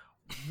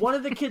 One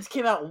of the kids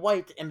came out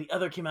white, and the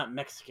other came out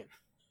Mexican.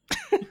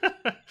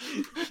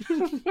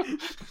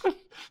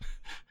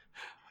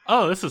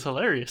 Oh, this is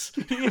hilarious.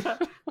 Yeah.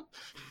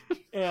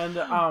 And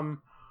I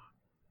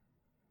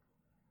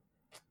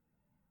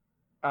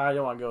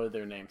don't want to go with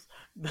their names.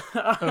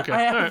 Okay.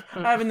 I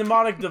have a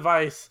mnemonic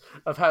device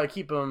of how to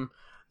keep them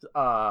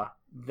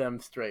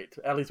straight,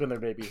 at least when they're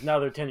babies. Now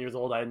they're 10 years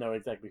old, I know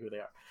exactly who they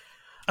are.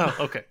 Oh,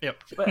 okay.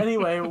 Yep. But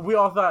anyway, we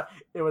all thought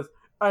it was,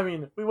 I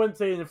mean, we wouldn't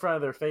say it in front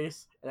of their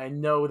face, and I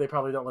know they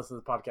probably don't listen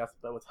to the podcast,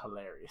 but it was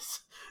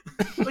hilarious.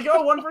 Like,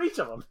 oh, one for each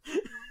of them.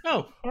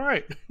 Oh, all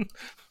right.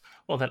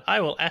 Well, then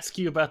I will ask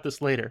you about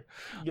this later.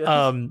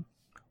 Yes.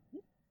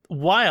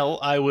 While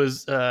I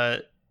was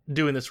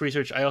doing this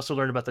research, I also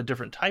learned about the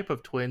different type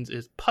of twins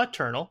is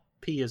paternal,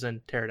 P is in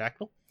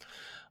pterodactyl,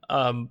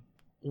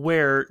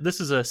 where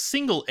this is a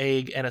single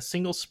egg and a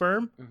single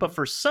sperm, but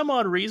for some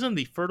odd reason,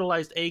 the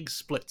fertilized egg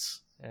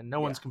splits, and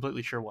no one's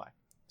completely sure why.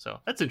 So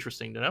that's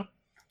interesting to know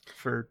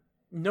for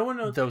no one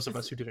knows. Those of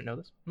us who didn't know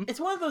this. It's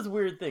one of those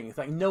weird things,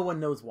 like no one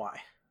knows why.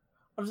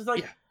 I'm just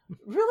like,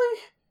 really?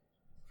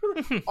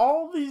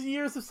 All these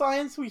years of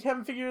science, we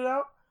haven't figured it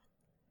out?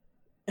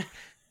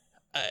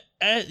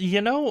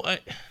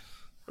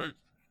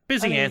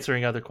 Busy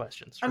answering other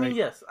questions. I mean,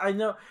 yes, I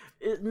know.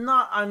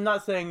 I'm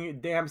not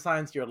saying, damn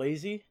science, you're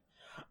lazy.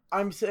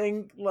 I'm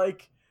saying,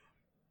 like,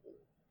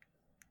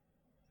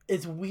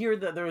 it's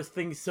weird that there is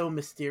things so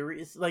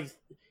mysterious. Like,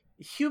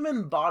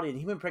 human body and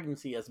human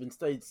pregnancy has been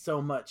studied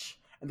so much,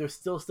 and there's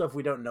still stuff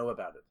we don't know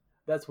about it.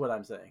 That's what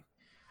I'm saying.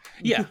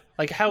 Yeah,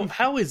 like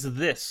how is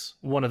this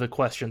one of the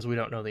questions we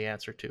don't know the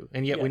answer to,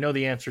 and yet we know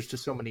the answers to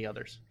so many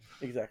others.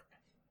 Exactly.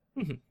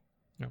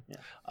 Mm-hmm.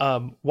 Yeah.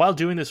 While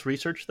doing this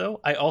research, though,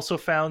 I also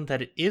found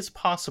that it is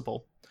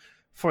possible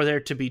for there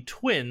to be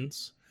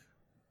twins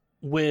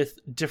with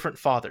different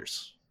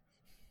fathers.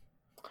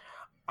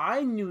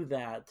 I knew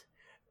that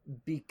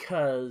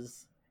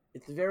because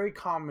it's very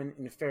common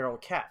in feral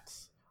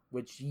cats,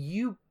 which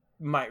you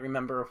might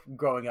remember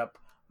growing up.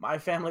 My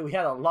family, we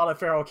had a lot of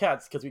feral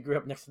cats because we grew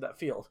up next to that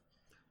field.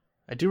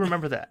 I do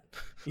remember that.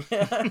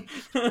 Yeah.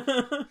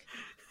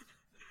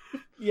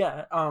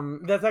 Yeah,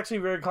 that's actually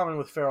very common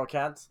with feral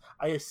cats.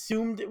 I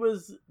assumed it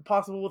was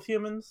possible with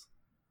humans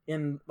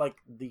in like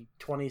the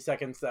 20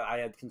 seconds that I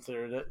had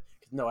considered it.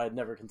 No, I had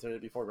never considered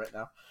it before right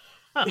now.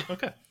 Oh,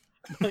 okay.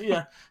 But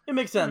yeah, it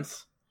makes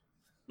sense.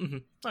 Mm-hmm.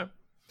 All right.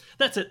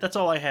 That's it. That's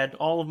all I had.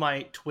 All of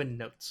my twin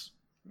notes.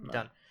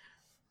 Done.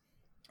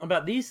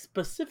 About these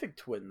specific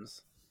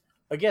twins,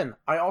 again,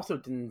 I also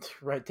didn't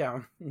write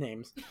down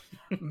names,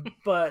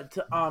 but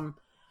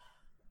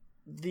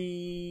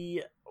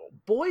the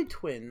boy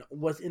twin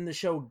was in the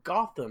show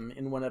Gotham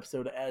in one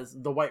episode as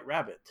the White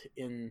Rabbit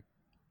in,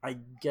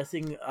 I'm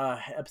guessing,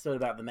 episode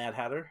about the Mad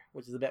Hatter,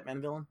 which is a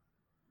Batman villain.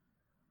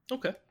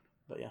 Okay.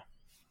 But yeah.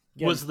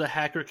 Again, was the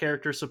hacker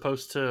character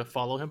supposed to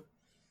follow him?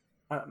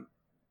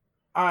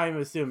 I'm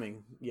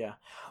assuming, yeah.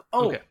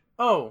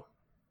 Oh,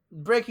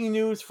 breaking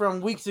news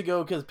from weeks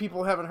ago, because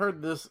people haven't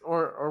heard this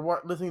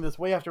or listening to this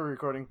way after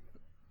recording.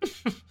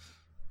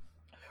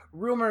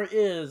 Rumor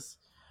is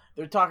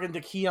they're talking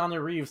to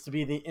Keanu Reeves to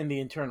be in the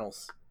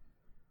Internals.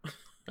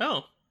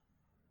 Oh.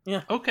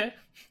 Yeah. Okay.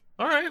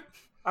 All right.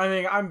 I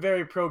mean, I'm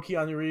very pro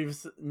Keanu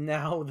Reeves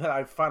now that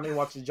I've finally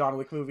watched the John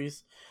Wick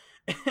movies.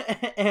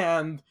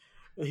 And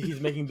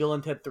he's making Bill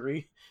and Ted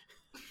 3.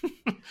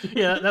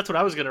 Yeah, that's what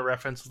I was going to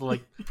reference.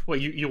 Like, what,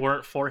 you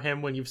weren't for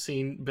him when you've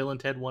seen Bill and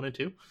Ted 1 and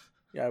 2?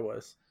 Yeah, I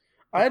was.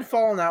 I had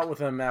fallen out with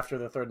him after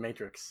the third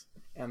Matrix.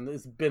 And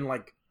it's been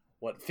like,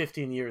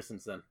 15 years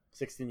since then?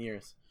 16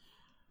 years.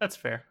 That's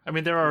fair. I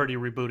mean, they're already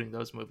rebooting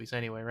those movies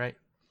anyway, right?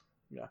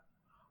 Yeah.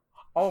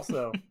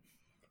 Also,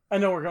 I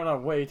know we're going on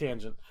a way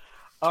tangent.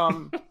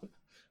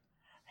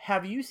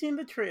 Have you seen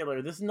the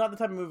trailer? This is not the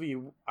type of movie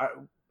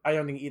I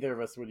don't think either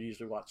of us would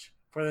usually watch.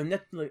 For the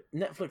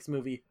Netflix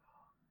movie,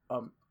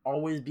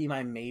 Always Be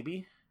My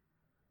Maybe.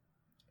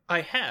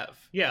 I have.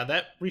 Yeah,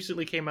 that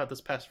recently came out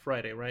this past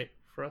Friday, right?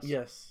 For us?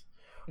 Yes.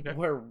 Okay.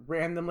 Where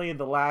randomly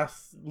the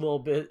last little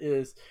bit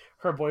is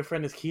her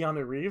boyfriend is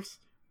Keanu Reeves.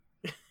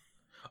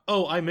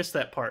 Oh, I missed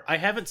that part. I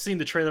haven't seen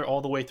the trailer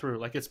all the way through.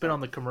 Like, it's been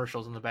on the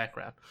commercials in the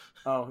background.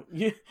 Oh,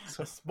 yeah.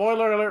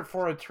 Spoiler alert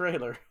for a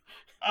trailer.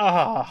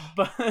 Ah.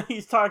 But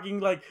he's talking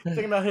about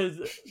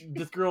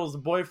this girl's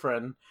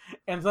boyfriend,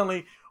 and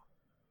suddenly,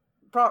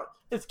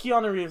 it's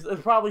Keanu Reeves.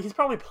 He's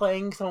probably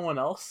playing someone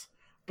else.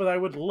 But I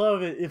would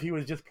love it if he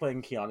was just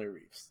playing Keanu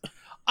Reeves.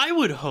 I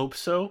would hope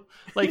so.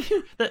 Like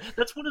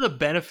that's one of the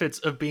benefits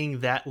of being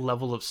that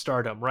level of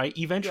stardom, right?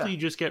 Eventually, you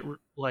just get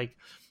like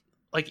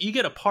you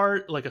get a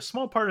part, like a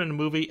small part in a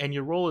movie, and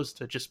your role is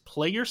to just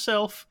play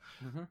yourself,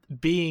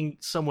 being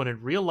someone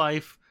in real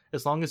life,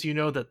 as long as you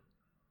know that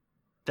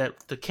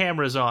the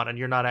camera's on and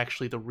you're not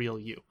actually the real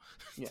you.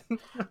 Yeah,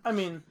 I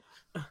mean,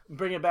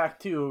 bring it back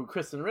to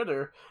Kristen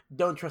Ritter.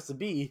 Don't Trust a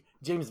Bee.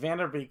 James Van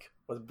Der Beek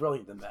was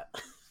brilliant in that.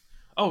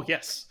 Oh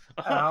yes.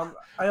 I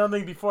don't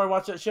think before I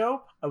watched that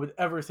show I would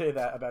ever say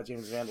that about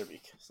James Van Der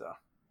Beek. So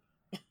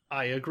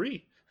I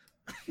agree.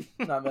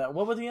 Not that.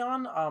 What was he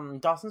on?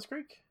 Dawson's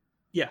Creek.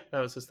 Yeah, that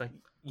was his thing.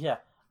 Yeah.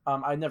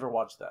 I never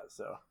watched that,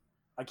 so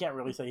I can't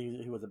really say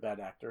he was a bad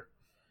actor.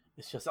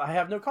 It's just I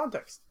have no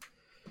context.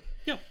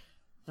 Yeah.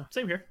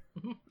 Same here.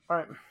 Mm-hmm. All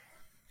right.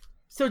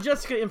 So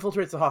Jessica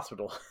infiltrates the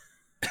hospital.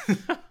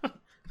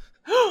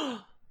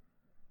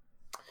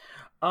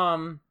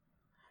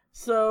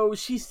 So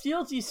she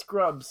steals these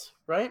scrubs,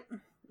 right?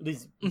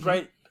 These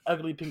bright,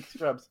 ugly pink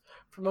scrubs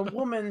from a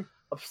woman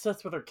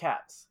obsessed with her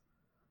cats.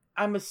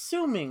 I'm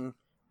assuming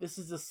this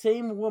is the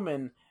same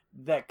woman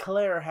that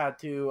Claire had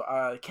to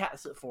cat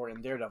sit for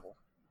in Daredevil.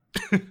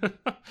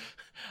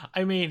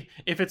 I mean,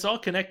 if it's all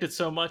connected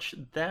so much,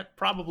 that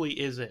probably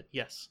is it.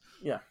 Yes.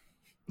 Yeah.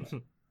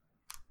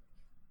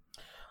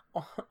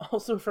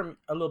 Also, from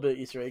a little bit of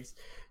Easter eggs,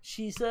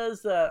 she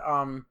says that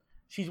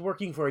she's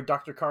working for a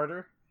Dr.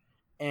 Carter,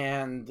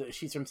 and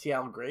she's from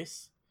Seattle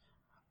Grace.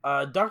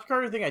 Dr.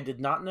 Carter thing I did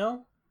not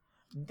know,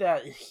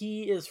 that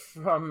he is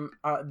from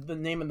the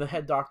name of the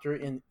head doctor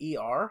in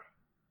ER.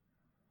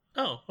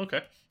 Oh,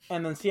 okay.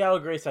 And then Seattle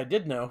Grace I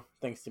did know,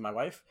 thanks to my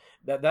wife,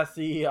 that's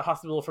the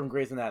hospital from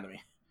Grey's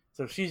Anatomy.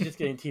 So she's just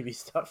getting TV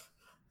stuff.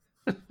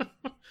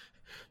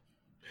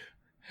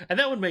 And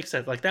that would make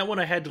sense. Like, that one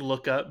I had to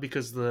look up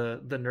because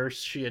the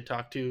nurse she had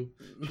talked to,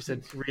 she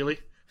said, really?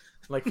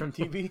 Like from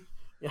TV?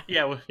 Yeah.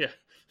 Yeah, well, yeah.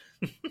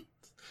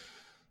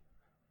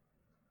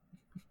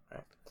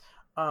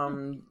 All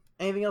right.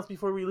 Anything else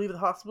before we leave the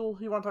hospital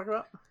you want to talk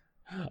about?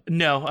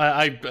 No,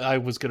 I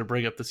was going to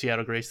bring up the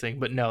Seattle Grace thing,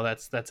 but no,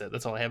 that's it.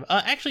 That's all I have.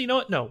 Actually, you know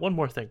what? No, one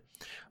more thing.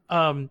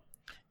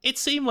 It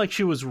seemed like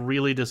she was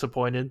really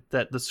disappointed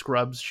that the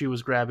scrubs she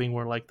was grabbing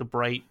were like the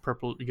bright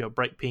purple,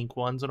 bright pink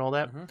ones and all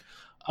that.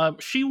 Mm-hmm.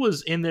 She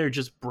was in there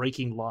just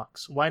breaking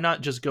locks. Why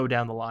not just go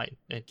down the line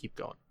and keep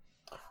going?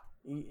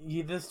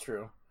 Yeah, that's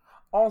true.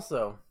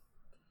 Also,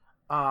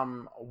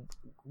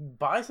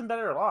 buy some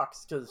better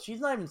locks because she's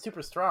not even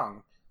super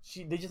strong.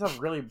 They just have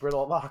really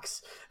brittle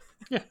locks.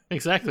 Yeah,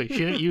 exactly. She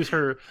didn't use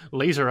her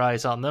laser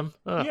eyes on them.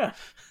 Yeah.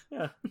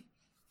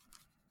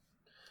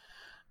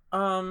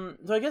 So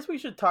I guess we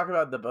should talk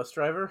about the bus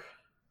driver,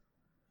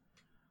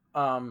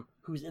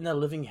 who's in a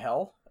living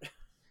hell.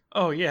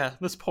 Oh yeah,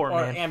 this poor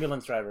man. Or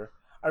ambulance driver.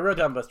 I wrote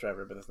down bus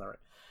driver, but that's not right.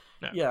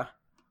 No. Yeah.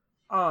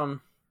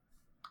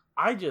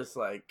 I just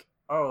like,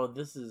 oh,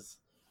 this is,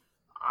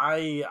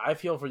 I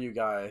feel for you,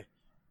 guy.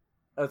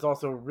 That's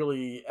also a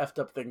really effed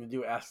up thing to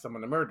do, ask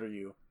someone to murder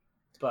you.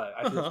 But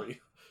I feel for you.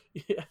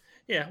 Yeah.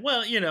 Yeah,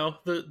 well,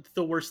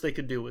 the worst they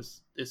could do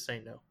is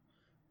say no.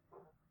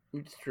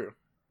 It's true.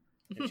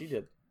 And she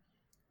did.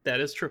 That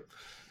is true.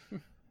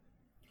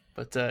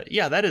 But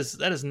yeah, that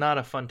is not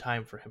a fun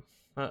time for him.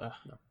 No.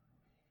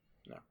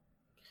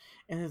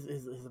 And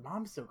his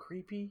mom's so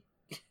creepy.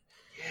 Yeah.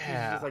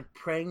 She's just like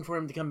praying for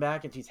him to come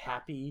back, and she's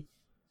happy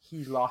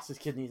he lost his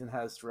kidneys and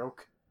had a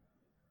stroke.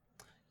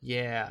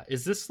 Yeah.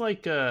 Is this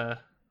like oh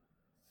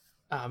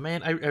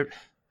man,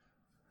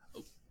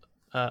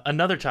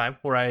 another time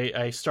where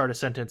I start a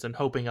sentence and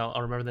hoping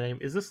I'll remember the name.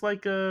 Is this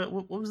like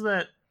what was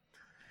that?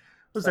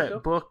 What was Psycho?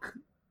 that book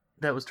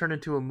that was turned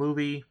into a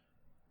movie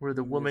where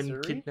the woman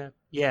Misery? kidnapped?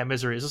 Yeah,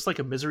 Misery. Is this like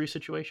a Misery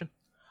situation?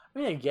 I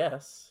mean, I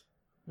guess.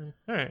 All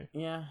right.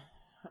 Yeah.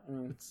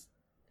 It's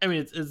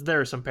there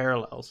are some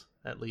parallels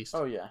at least.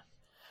 Oh yeah.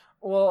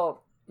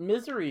 Well,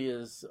 Misery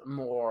is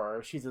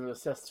more. She's an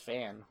obsessed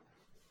fan.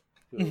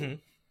 Mhm.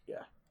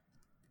 Yeah.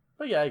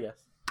 But yeah, I guess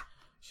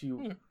she.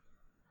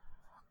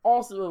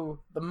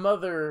 Also, the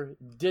mother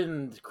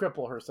didn't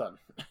cripple her son.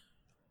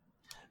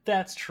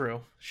 That's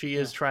true. She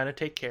is trying to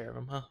take care of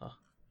him. All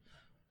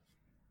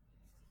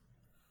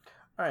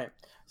right.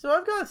 So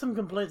I've got some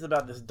complaints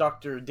about this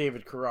Dr.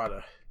 David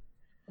Kurata.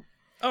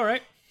 All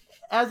right.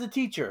 As a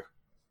teacher,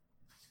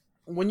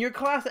 when your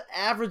class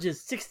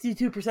averages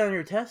 62% on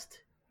your test,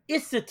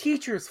 it's the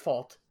teacher's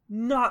fault,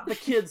 not the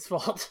kid's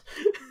fault.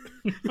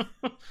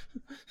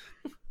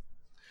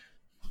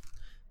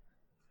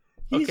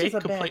 He's Okay,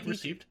 just a bad complaint teacher.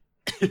 received.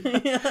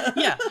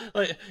 Yeah,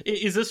 like,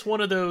 is this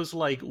one of those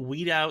like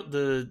weed out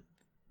the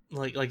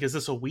like is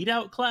this a weed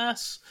out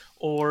class,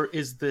 or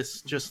is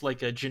this just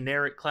like a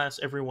generic class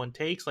everyone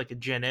takes, like a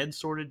gen ed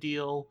sort of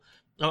deal?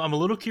 I'm a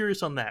little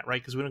curious on that,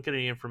 right? Because we don't get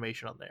any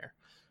information on there.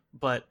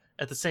 But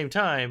at the same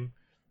time,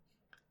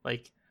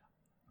 like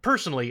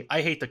personally,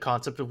 I hate the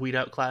concept of weed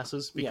out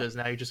classes because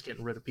now you're just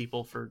getting rid of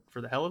people for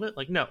the hell of it.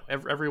 Like, no,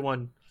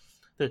 everyone,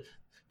 the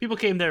people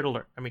came there to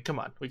learn. I mean, come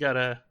on, we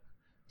gotta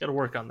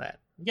work on that.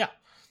 Yeah.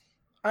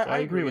 I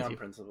agree with on you.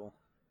 principle.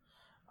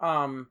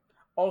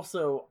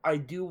 Also, I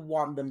do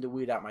want them to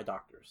weed out my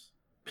doctors.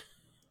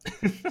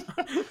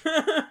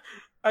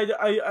 I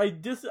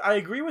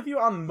agree with you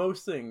on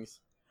most things,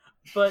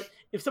 but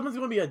if someone's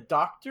going to be a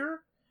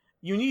doctor,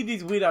 you need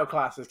these weed out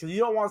classes because you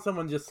don't want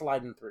someone just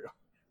sliding through.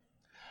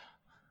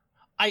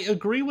 I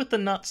agree with the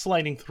not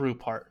sliding through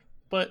part,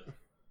 but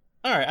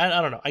all right,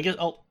 I don't know. I guess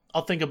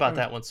I'll think about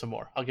that one some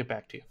more. I'll get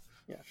back to you.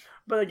 Yeah,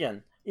 but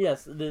again,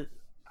 yes,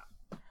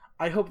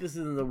 I hope this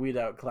isn't a weed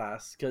out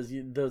class because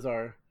those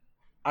are.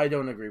 I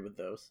don't agree with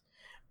those.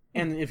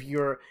 And if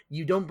you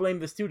don't blame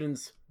the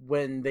students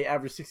when they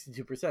average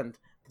 62%,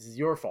 this is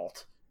your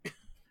fault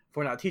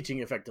for not teaching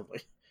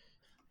effectively.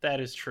 That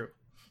is true.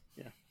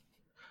 Yeah.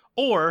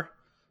 Or,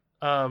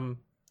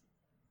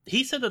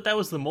 he said that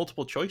was the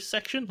multiple choice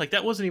section. Like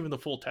that wasn't even the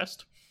full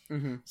test.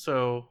 Mm-hmm.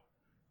 So,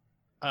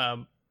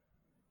 that's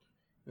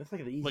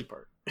like the easy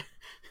part.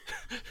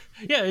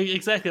 Yeah,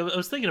 exactly. I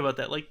was thinking about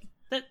that. Like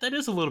that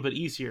is a little bit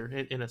easier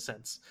in a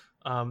sense.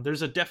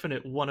 There's a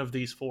definite one of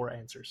these four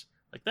answers.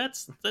 Like that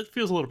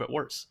feels a little bit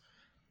worse.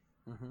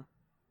 Mm-hmm.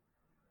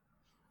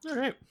 All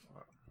right.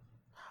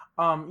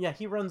 Yeah,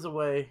 he runs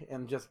away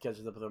and just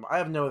catches up with him. I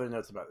have no other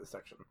notes about this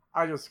section.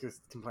 I just was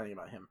complaining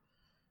about him.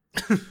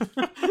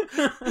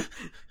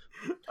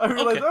 I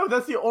realized, oh,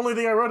 that's the only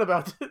thing I wrote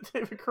about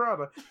David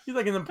Kurata. He's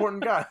like an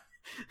important guy.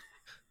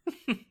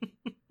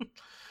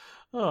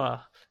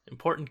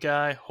 Important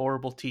guy,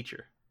 horrible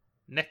teacher.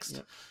 Next.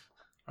 Yep.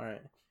 All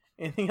right.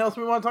 Anything else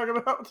we want to talk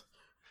about?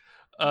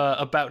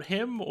 About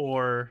him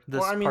or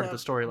this part of the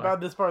storyline? About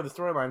this part of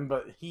the storyline,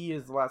 but he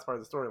is the last part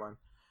of the storyline.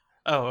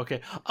 Oh,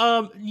 okay.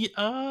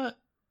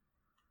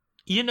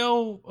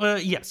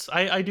 Yes,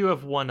 I do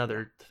have one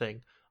other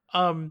thing.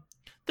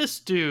 This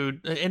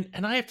dude,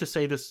 and I have to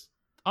say this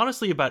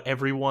honestly about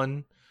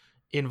everyone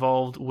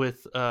involved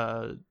with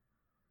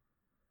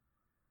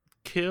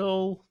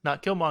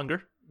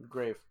Killmonger.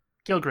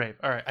 Killgrave.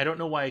 All right. I don't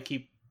know why I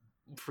keep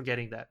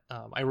forgetting that.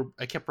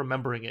 I kept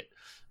remembering it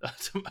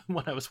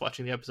when I was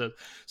watching the episode.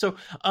 So,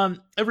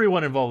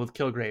 everyone involved with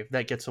Killgrave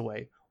that gets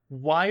away.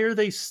 Why are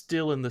they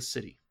still in the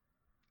city?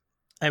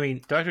 I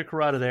mean, Dr.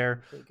 Kurata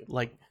there,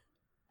 like,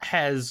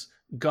 has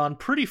gone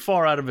pretty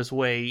far out of his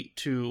way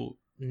to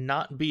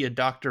not be a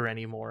doctor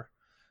anymore,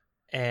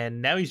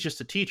 and now he's just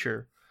a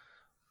teacher.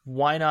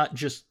 Why not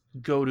just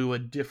go to a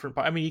different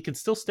part? I mean, you can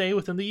still stay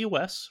within the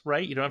U.S.,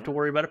 right? You don't have to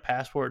worry about a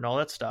passport and all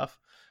that stuff,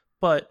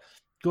 but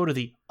go to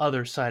the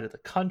other side of the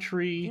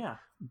country. Yeah.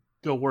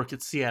 Go work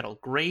at Seattle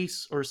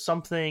Grace or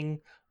something.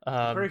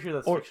 I'm pretty sure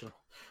that's fictional.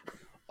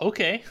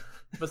 Okay.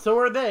 But so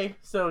are they,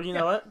 so you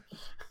know what?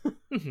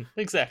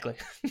 Exactly.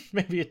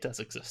 Maybe it does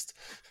exist.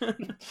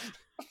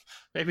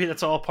 Maybe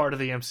that's all part of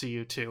the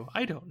MCU too.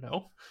 I don't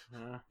know.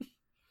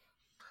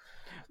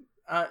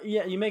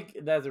 Yeah, you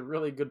make that's a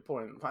really good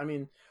point. I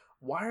mean,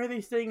 Why are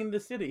they staying in the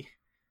city?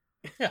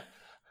 Yeah.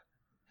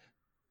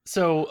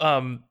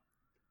 So,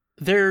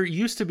 there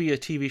used to be a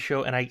TV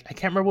show, and I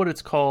can't remember what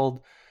it's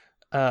called,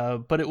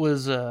 but it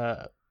was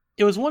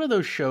one of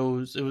those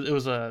shows. It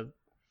was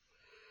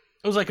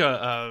like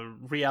a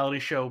reality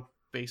show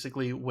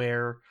basically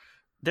where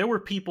there were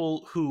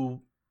people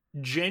who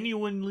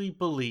genuinely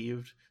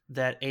believed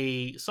that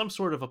a some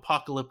sort of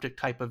apocalyptic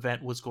type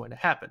event was going to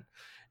happen,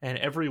 and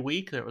every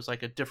week there was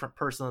like a different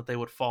person that they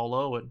would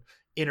follow and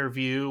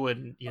interview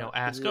and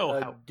ask, oh,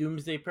 how.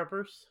 Doomsday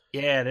Preppers?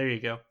 Yeah, there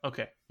you go.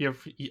 Okay,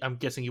 I'm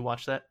guessing you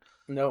watched that.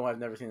 No, I've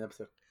never seen an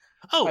episode.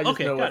 Oh, I just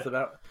okay, know got what's it.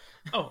 about.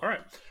 Oh, all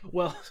right.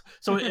 Well,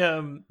 so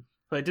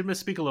but I did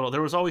misspeak a little.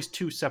 There was always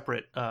two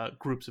separate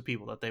groups of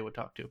people that they would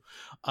talk to,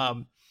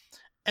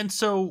 and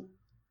so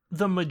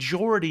the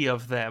majority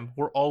of them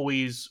were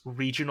always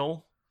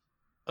regional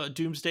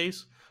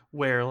doomsdays,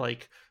 where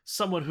like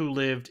someone who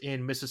lived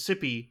in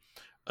Mississippi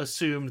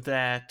assumed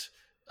that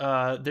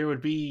there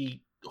would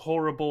be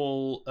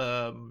horrible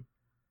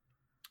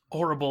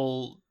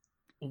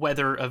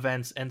weather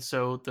events, and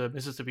so the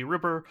Mississippi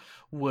River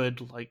would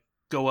like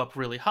go up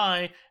really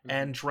high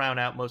and drown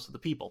out most of the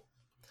people.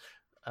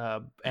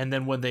 And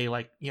then when they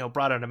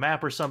brought out a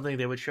map or something,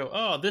 they would show,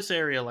 oh, this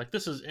area, like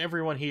this is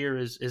everyone here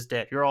is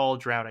dead. You're all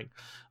drowning.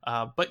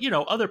 But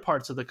other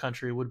parts of the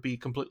country would be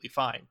completely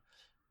fine.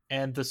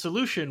 And the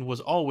solution was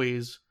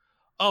always,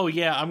 oh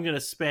yeah, I'm gonna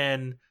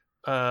spend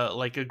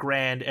like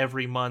 $1,000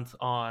 every month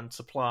on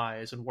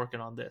supplies and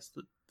working on this.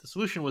 The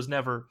solution was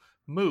never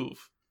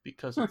move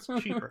because it's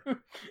cheaper.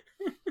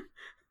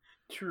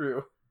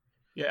 True.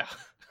 Yeah.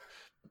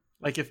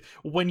 Like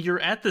when you're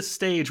at the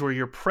stage where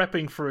you're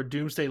prepping for a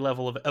doomsday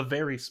level of a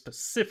very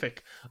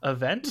specific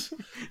event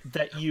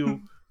that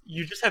you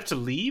just have to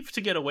leave to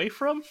get away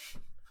from.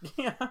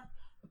 Yeah.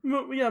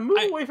 Move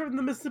away from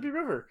the Mississippi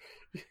River.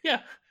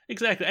 Yeah,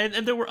 exactly.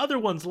 And there were other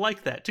ones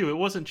like that too. It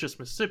wasn't just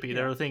Mississippi. Yeah.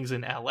 There were things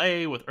in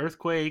LA with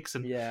earthquakes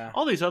and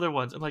all these other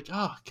ones. I'm like,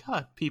 oh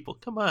God, people,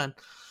 come on.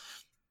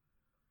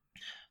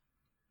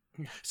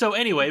 So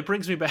anyway, it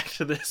brings me back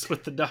to this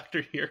with the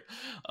doctor here.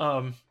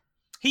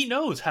 He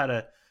knows how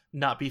to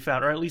not be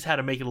found, or at least how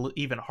to make it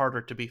even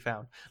harder to be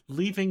found.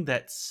 Leaving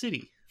that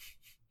city.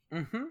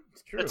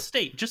 It's true. That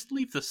state. Just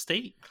leave the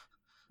state.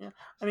 Yeah.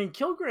 I mean,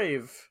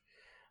 Kilgrave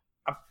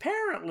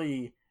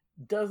apparently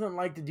doesn't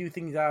like to do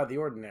things out of the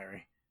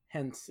ordinary.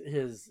 Hence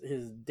his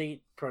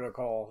date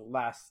protocol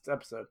last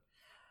episode.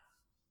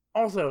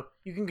 Also,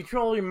 you can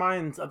control your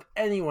minds of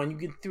anyone. You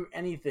can get through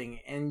anything,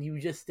 and you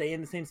just stay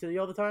in the same city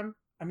all the time?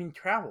 I mean,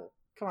 travel.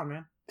 Come on,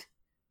 man.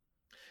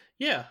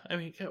 Yeah, I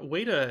mean,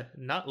 way to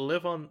not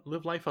live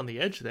life on the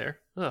edge there.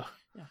 Ugh.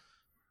 Yeah.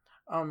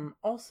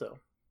 Also,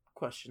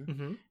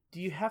 question: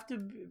 Do you have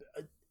to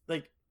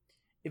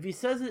if he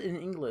says it in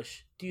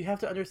English? Do you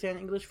have to understand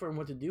English for him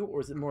what to do, or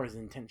is it more his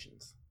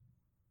intentions?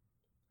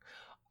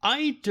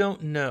 I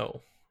don't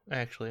know.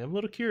 Actually, I'm a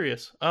little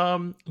curious.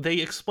 They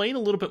explain a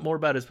little bit more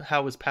about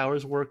how his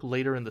powers work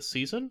later in the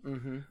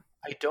season.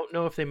 I don't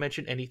know if they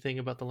mention anything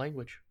about the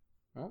language.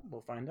 Well,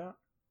 we'll find out.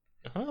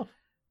 Oh.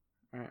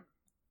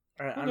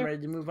 All right, I'm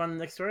ready to move on to the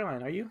next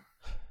storyline. Are you?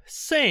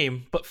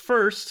 Same, but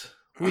first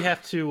we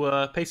have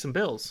to pay some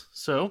bills.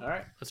 So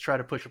let's try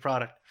to push a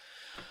product.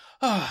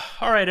 All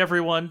right,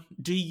 everyone.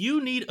 Do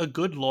you need a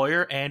good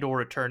lawyer and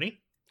or attorney?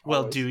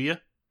 Well, do you,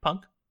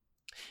 punk?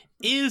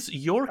 Is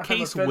your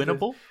case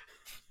winnable?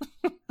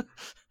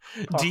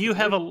 Do you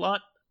have a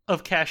lot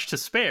of cash to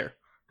spare?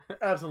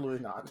 Absolutely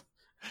not.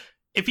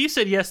 If you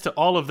said yes to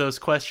all of those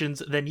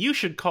questions, then you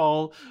should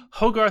call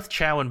Hogarth,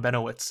 Chow, and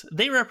Benowitz.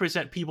 They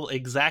represent people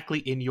exactly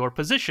in your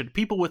position,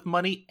 people with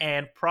money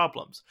and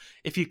problems.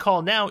 If you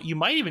call now, you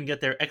might even get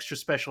their extra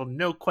special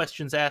no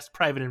questions asked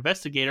private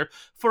investigator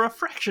for a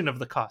fraction of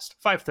the cost,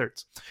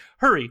 5/3.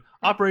 Hurry,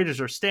 operators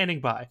are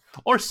standing by.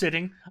 Or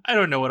sitting. I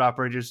don't know what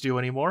operators do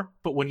anymore,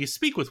 but when you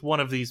speak with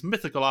one of these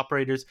mythical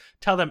operators,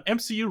 tell them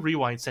MCU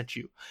Rewind sent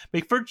you.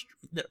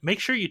 Make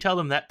sure you tell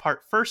them that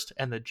part first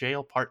and the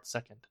jail part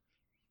second.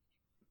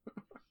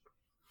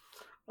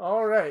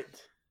 All right.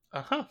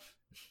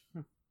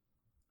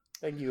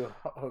 Thank you,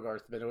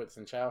 Hogarth, Benowitz,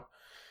 and Chow.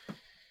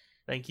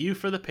 Thank you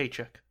for the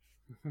paycheck.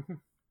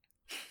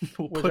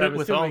 We'll put it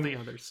with all the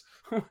others.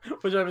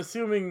 Which I'm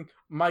assuming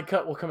my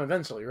cut will come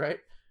eventually, right?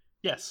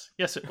 Yes,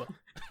 it will.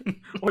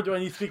 Or do I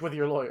need to speak with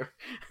your lawyer?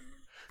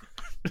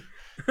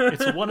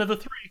 It's one of the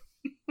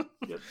three.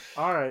 Yep.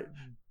 All right.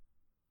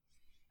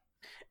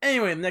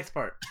 Anyway, the next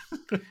part.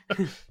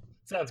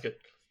 Sounds good.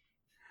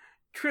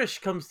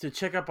 Trish comes to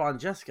check up on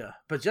Jessica,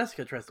 but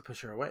Jessica tries to push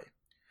her away.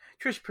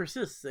 Trish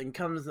persists and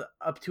comes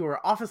up to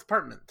her office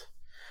apartment.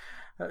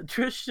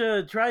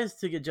 Trish tries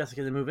to get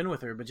Jessica to move in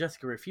with her, but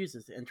Jessica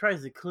refuses and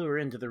tries to clue her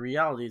into the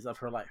realities of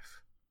her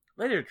life.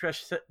 Later,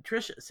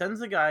 Trish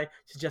sends a guy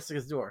to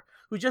Jessica's door,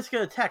 who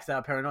Jessica attacks out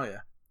of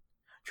paranoia.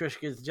 Trish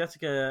gives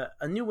Jessica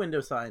a new window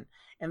sign,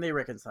 and they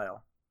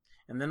reconcile.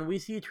 And then we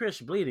see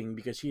Trish bleeding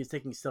because she is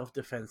taking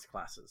self-defense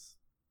classes.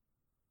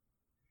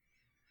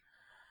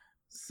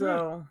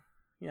 So...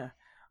 yeah.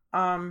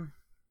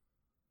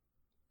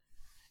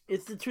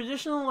 It's the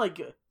traditional,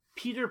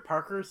 Peter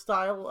Parker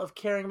style of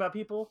caring about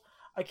people.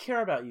 I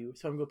care about you,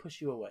 so I'm going to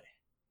push you away.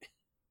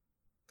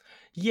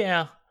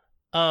 Yeah.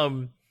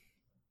 Um,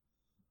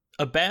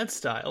 a bad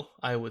style,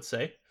 I would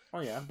say. Oh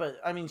yeah, but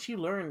I mean, she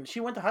went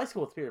to high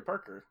school with Peter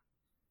Parker.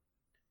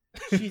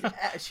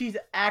 She's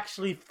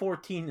actually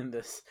 14 in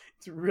this.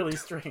 It's really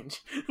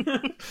strange.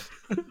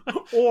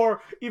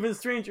 Or even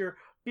stranger,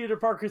 Peter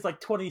Parker's like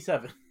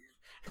 27.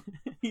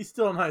 He's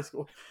still in high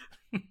school.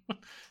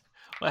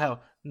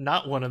 Wow,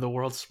 not one of the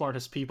world's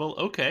smartest people.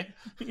 Okay.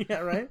 Yeah,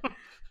 right.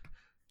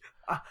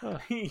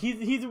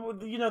 He's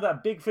you know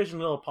that big fish in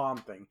little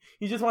pond thing.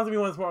 He just wants to be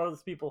one of the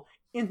smartest people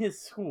in his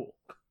school.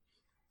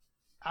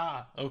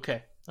 Ah,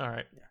 okay. All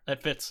right. Yeah.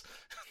 That fits.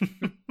 A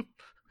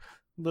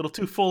little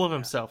too full of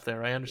himself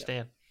there. I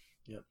understand.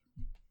 Yep.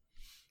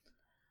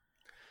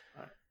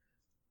 All right.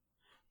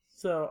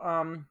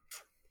 So,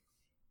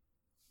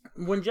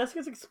 when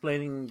Jessica's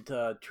explaining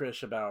to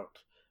Trish about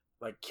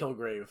like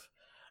Kilgrave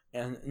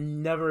and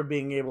never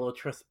being able to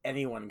trust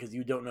anyone because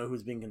you don't know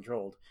who's being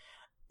controlled,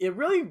 it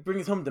really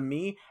brings home to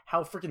me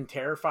how freaking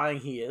terrifying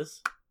he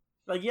is.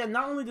 Like, yeah,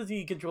 not only does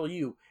he control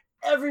you,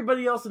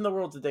 everybody else in the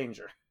world's a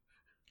danger.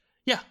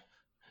 Yeah,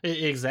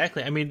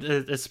 exactly. I mean,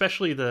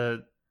 especially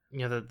the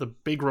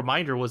big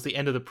reminder was the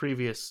end of the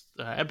previous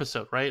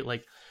episode, right?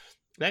 Like,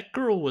 that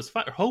girl was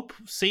fine. Hope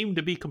seemed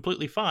to be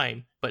completely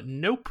fine, but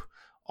nope.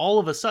 All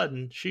of a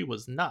sudden, she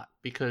was not,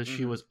 because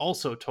she was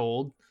also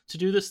told to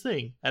do this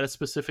thing at a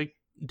specific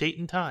date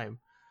and time.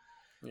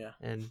 Yeah.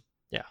 And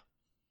yeah.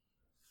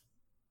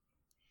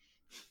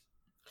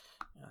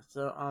 Yeah.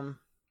 So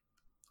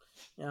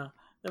yeah.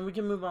 Then we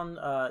can move on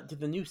to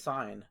the new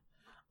sign.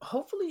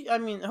 Hopefully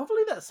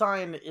that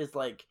sign is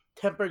like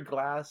tempered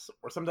glass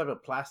or some type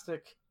of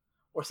plastic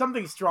or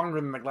something stronger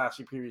than the glass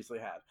she previously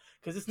had,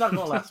 because it's not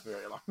going to last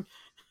very long.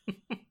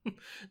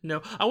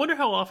 No, I wonder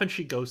how often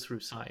she goes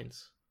through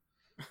signs.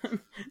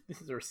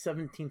 This is her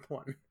 17th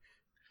one.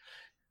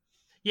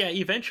 Yeah,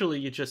 eventually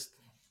you just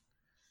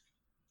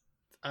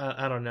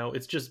I don't know,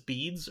 it's just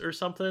beads or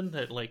something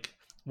that, like,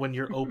 when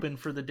you're open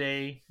for the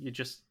day, you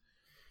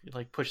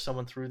like push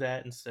someone through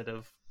that instead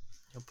of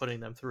putting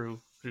them through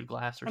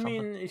glass or something.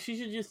 I mean, she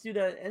should just do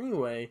that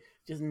anyway.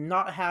 Just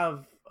not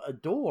have a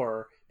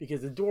door,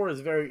 because the door is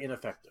very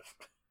ineffective.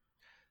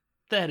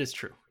 That is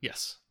true.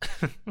 Yes.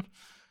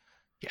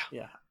 Yeah.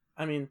 Yeah.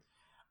 I mean,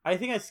 I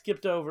think I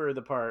skipped over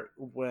the part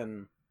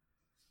when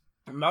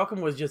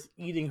Malcolm was just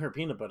eating her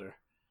peanut butter,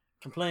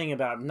 complaining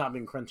about not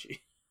being crunchy.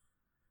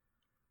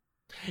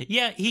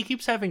 Yeah, he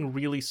keeps having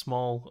really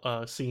small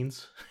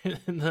scenes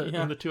in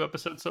the 2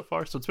 episodes so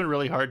far, so it's been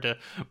really hard to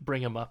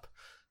bring him up.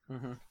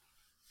 Mm-hmm.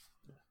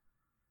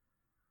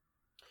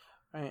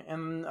 Right,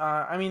 and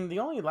I mean, the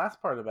only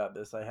last part about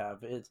this I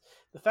have is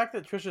the fact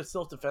that Trisha's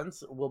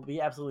self-defense will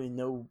be absolutely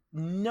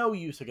no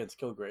use against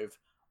Kilgrave.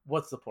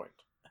 What's the point?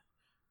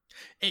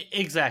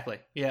 Exactly.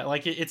 Yeah,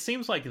 like it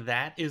seems like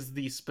that is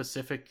the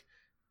specific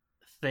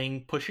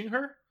thing pushing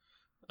her,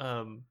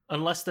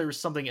 unless there's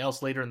something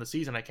else later in the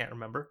season I can't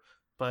remember.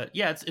 But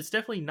yeah, it's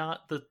definitely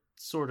not the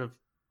sort of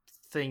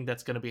thing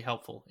that's going to be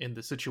helpful in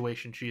the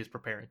situation she is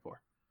preparing for.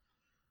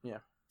 Yeah.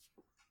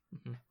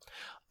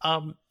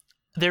 Mm-hmm.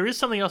 There is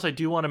something else I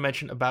do want to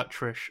mention about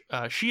Trish.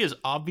 She is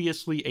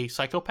obviously a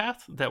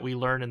psychopath that we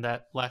learn in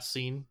that last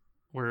scene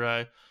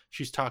where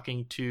she's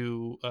talking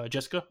to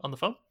Jessica on the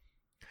phone.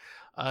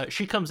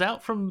 She comes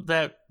out from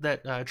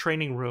that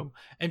training room,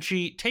 and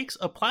she takes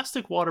a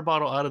plastic water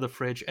bottle out of the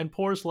fridge and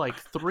pours like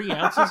 3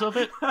 ounces of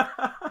it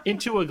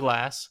into a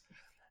glass,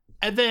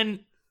 and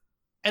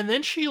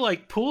then she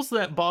like pulls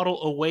that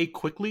bottle away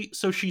quickly,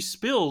 so she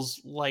spills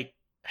like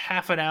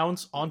half an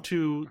ounce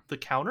onto the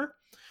counter.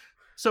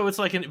 So it's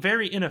like a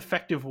very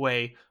ineffective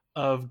way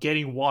of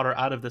getting water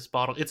out of this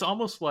bottle. It's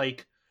almost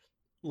like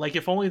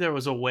if only there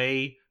was a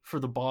way for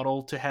the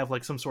bottle to have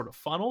like some sort of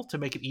funnel to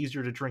make it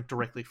easier to drink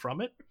directly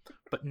from it.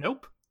 But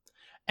nope.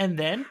 And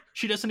then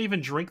she doesn't even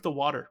drink the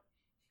water.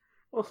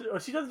 Well,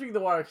 she doesn't drink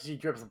the water because she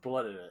drips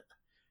blood in it.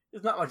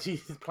 It's not like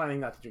she's planning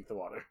not to drink the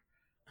water.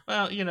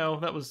 Well,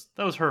 that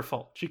was her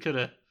fault. She could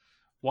have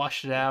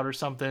washed it out or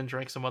something,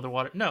 drank some other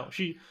water. No,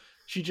 she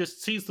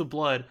just sees the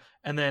blood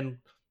and then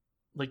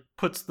like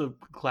puts the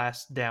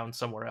glass down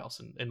somewhere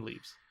else and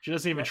leaves. She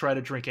doesn't even try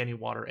to drink any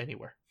water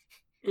anywhere.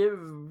 It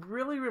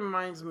really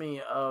reminds me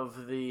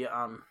of the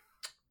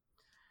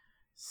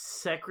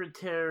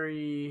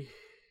secretary,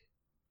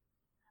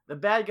 the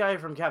bad guy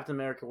from Captain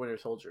America: Winter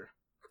Soldier,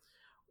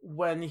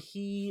 when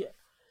he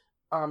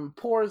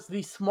pours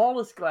the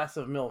smallest glass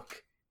of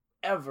milk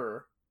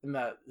ever in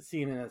that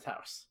scene in his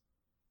house.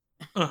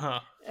 Uh-huh.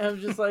 And I'm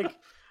just like,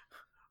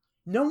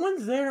 no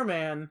one's there,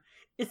 man.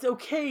 It's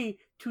okay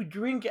to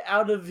drink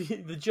out of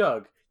the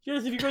jug.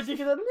 Just if you're going to take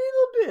it a little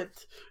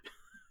bit.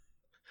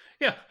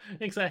 Yeah,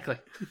 exactly.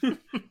 And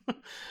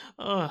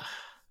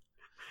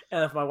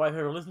if my wife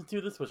ever listens to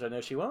this, which I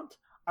know she won't,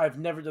 I've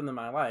never done in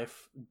my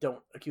life.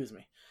 Don't accuse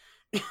me.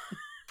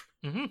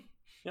 Mm-hmm.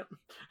 Yep.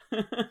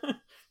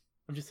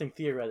 I'm just saying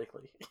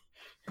theoretically.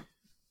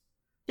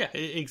 Yeah,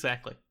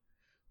 exactly.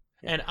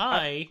 Yeah. And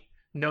I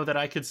know that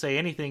I could say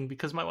anything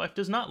because my wife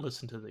does not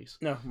listen to these.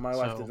 No, my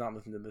wife So- does not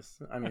listen to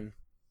this. I mean,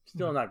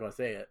 still not going to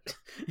say it.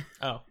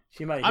 Oh,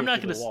 She might. I'm hit not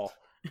through gonna the wall.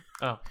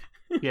 oh,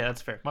 yeah,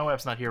 that's fair. My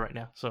wife's not here right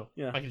now, so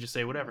Yeah. I can just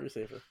say whatever. You're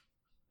safer.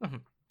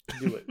 Mhm.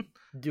 Do it.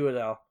 Do it,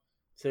 Al.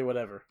 Say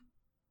whatever.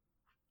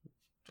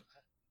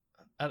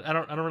 I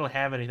don't really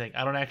have anything.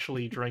 I don't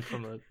actually drink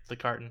from the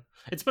carton.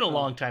 It's been a Oh.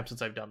 long time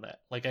since I've done that.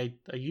 Like I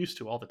used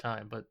to all the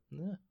time, but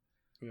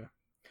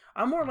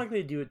I'm more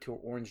likely to do it to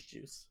orange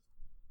juice.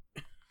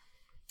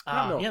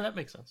 Not milk. yeah, that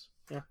makes sense.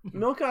 Yeah.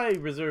 Milk I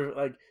reserve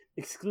like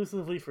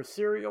exclusively for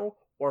cereal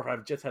or if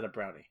I've just had a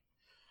brownie.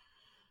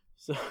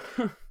 So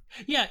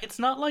Yeah, it's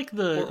not like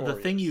the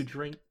Or thing you Oreos.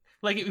 drink.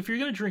 Like if you're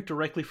gonna drink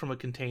directly from a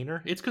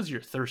container, it's because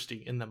you're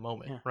thirsty in the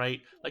moment, Yeah.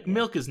 right? Like Yeah.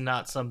 milk is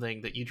not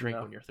something that you drink you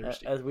know, when you're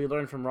thirsty. as we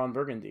learned from Ron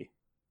Burgundy,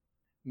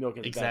 milk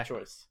is Exactly. a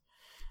bad choice.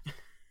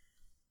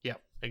 Yeah,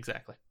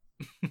 exactly.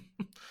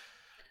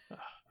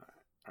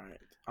 All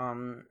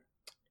right.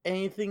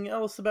 Anything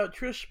else about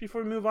Trish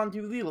before we move on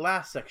to the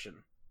last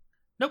section?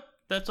 Nope,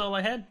 that's all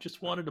I had.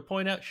 Just wanted to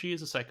point out she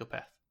is a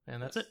psychopath,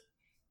 and that's it.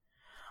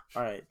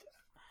 All right.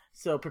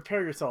 So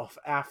prepare yourself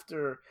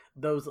after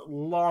those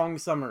long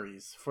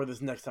summaries for this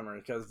next summary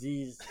because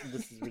this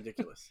is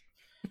ridiculous.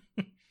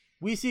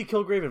 We see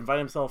Kilgrave invite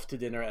himself to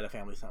dinner at a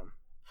family's home.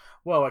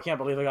 Whoa, I can't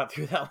believe I got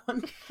through that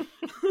one.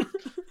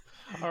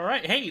 All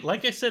right. Hey,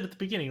 like I said at the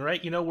beginning,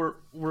 right? You know,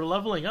 we're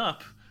leveling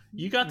up.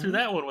 You got through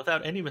that one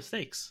without any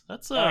mistakes.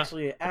 That's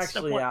Actually,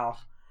 step one. Al,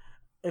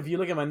 if you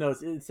look at my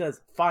notes, it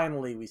says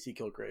finally we see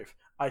Kilgrave.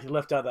 I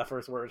left out that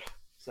first word.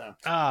 So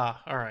all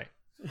right.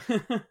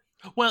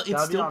 Well, it's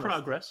Gotta be still honest.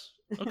 progress.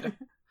 Okay.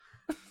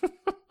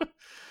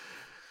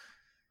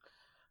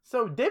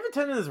 So David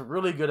Tennant is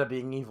really good at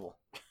being evil.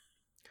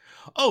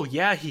 Oh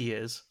yeah, he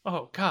is.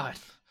 Oh God.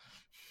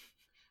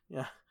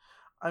 Yeah.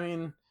 I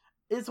mean,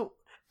 it's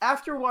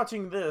after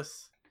watching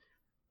this,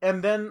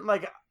 and then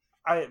like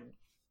I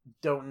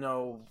don't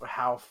know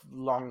how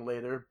long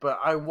later, but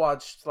I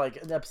watched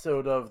like an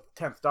episode of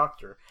 10th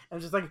Doctor,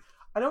 and just like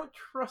I don't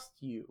trust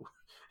you.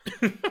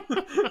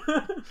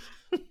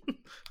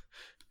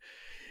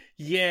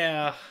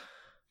 Yeah.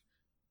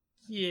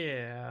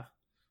 Yeah.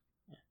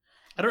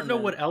 I don't And know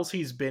then- what else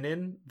he's been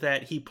in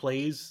that he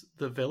plays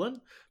the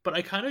villain, but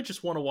I kind of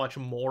just want to watch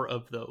more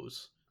of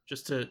those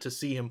just to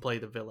see him play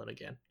the villain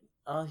again.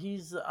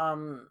 He's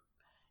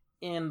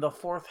in the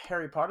 4th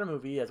Harry Potter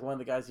movie as one of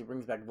the guys who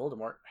brings back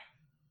Voldemort.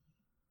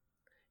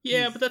 Yeah,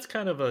 He's- but that's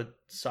kind of a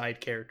side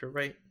character,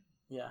 right?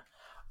 Yeah.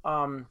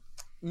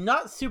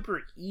 Not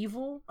super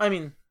evil. I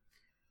mean,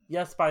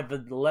 yes, by the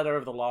letter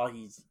of the law,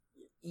 he's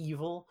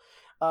evil.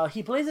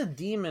 He plays a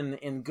demon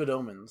in Good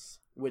Omens,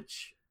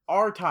 which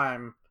our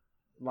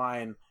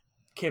timeline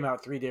came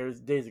out 3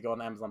 days ago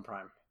on Amazon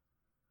Prime.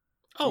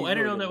 Oh, He's I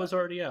didn't really know good that at was that.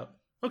 already out.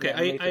 Okay, Yeah,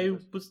 May I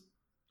 31st. was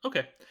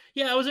okay.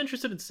 Yeah, I was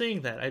interested in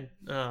seeing that.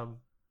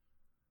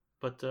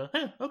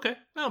 Okay.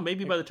 Oh,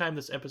 maybe by the time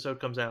this episode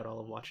comes out,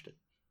 I'll have watched it.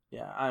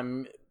 Yeah,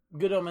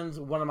 Good Omens,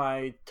 one of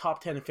my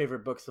top 10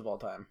 favorite books of all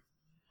time.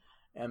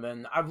 And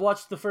then I've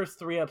watched the first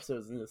 3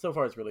 episodes, and so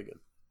far it's really good.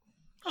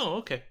 Oh,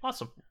 okay,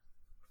 awesome.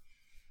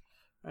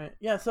 All right.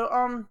 Yeah,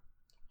 so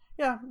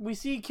yeah, we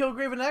see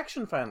Kilgrave in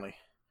action finally.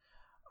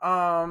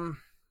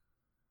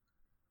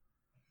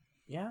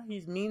 Yeah,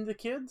 he's mean to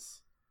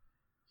kids.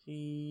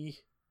 Yeah,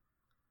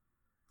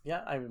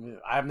 I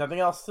have nothing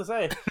else to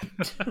say.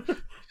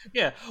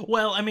 Yeah,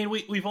 well, I mean,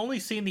 we've only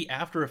seen the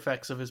after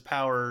effects of his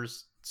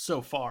powers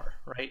so far,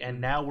 right?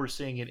 And now we're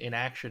seeing it in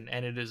action,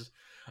 and it is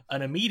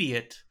an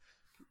immediate,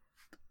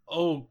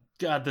 oh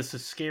god, this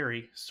is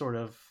scary sort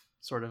of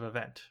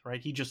event,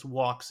 right? He just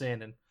walks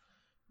in and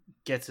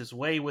gets his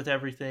way with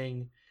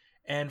everything,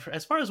 and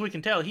as far as we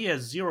can tell, he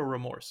has zero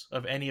remorse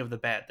of any of the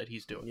bad that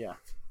he's doing. Yeah.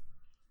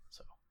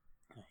 So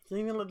He doesn't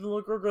even let the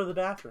little girl go to the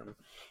bathroom.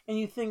 And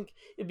you think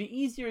it'd be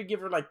easier to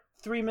give her like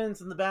 3 minutes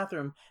in the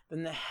bathroom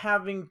than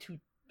having to.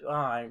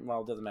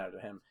 Well, it doesn't matter to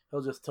him. He'll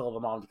just tell the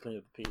mom to clean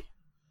up the pee.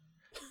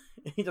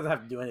 He doesn't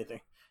have to do anything.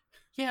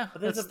 yeah,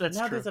 But that's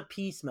now true. there's a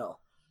pee smell.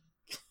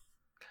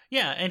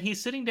 Yeah, and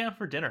he's sitting down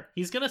for dinner.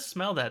 He's gonna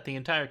smell that the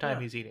entire time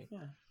Yeah. he's eating.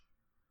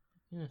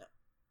 Yeah.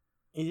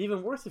 It's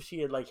even worse if she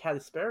had like had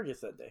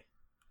asparagus that day.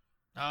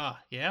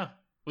 Yeah.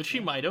 Which she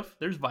Yeah. might have.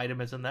 There's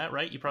vitamins in that,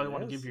 right? You probably There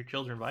want to is. give your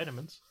children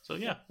vitamins. So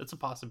yeah, it's a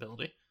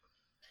possibility.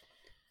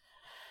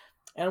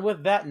 And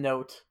with that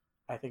note,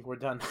 I think we're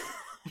done.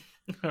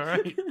 All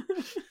right.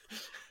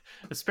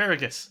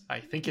 Asparagus. I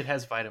think it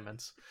has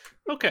vitamins.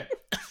 Okay.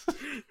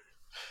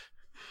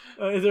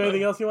 Is there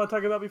anything else you want to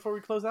talk about before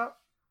we close out?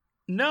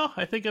 No,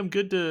 I think I'm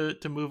good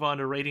to move on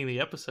to rating the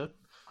episode.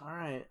 All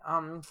right.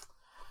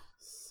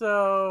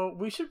 So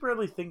we should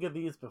really think of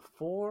these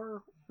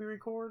before we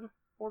record.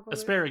 Or go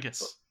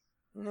Asparagus.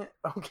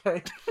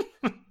 Okay.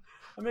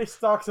 How many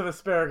stalks of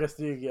asparagus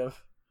do you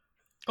give?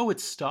 Oh,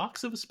 it's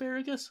stalks of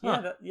asparagus?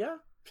 Huh. Yeah.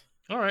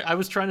 All right. I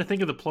was trying to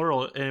think of the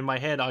plural, and in my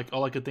head,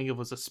 all I could think of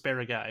was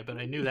asparagus, but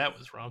I knew that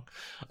was wrong.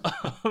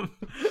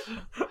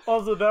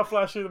 Also, that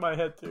flashed into my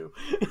head too.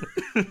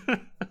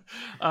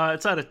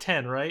 It's out of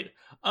 10, right?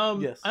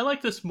 Yes. I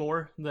like this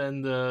more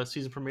than the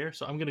season premiere,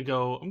 so I'm gonna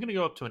go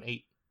up to an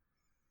 8.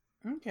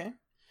 Okay.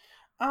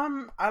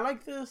 I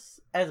like this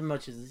as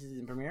much as the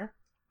season premiere.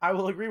 I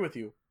will agree with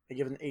you. I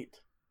give it an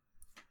 8.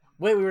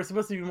 Wait, we were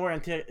supposed to be more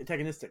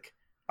antagonistic.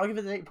 I'll give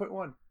it an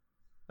 8.1.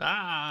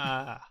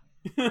 Ah.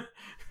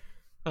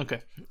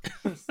 Okay.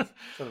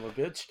 Son of a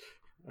bitch.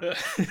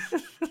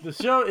 The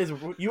show is...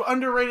 You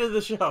underrated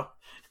the show.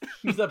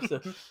 This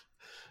episode.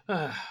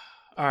 All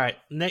right.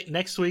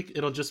 Next week,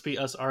 it'll just be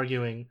us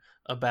arguing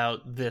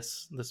about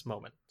this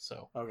moment.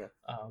 So, okay.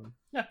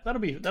 Yeah,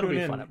 that'll be a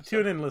fun episode.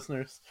 Tune in,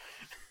 listeners.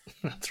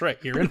 That's right.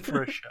 You're in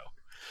for a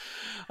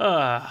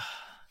show.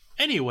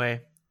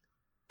 Anyway,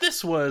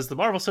 this was the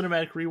Marvel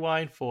Cinematic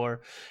Rewind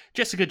for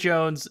Jessica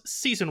Jones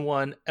Season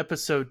 1,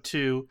 Episode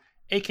 2,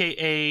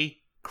 aka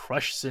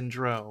Crush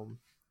Syndrome.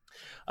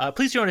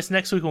 Please join us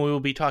next week when we will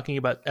be talking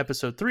about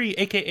Episode 3,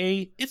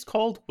 aka It's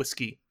Called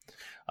Whiskey.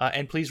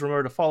 And please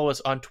remember to follow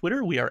us on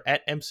Twitter. We are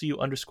at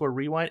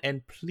MCU_Rewind.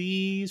 And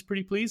please,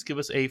 pretty please, give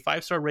us a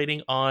 5-star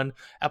rating on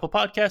Apple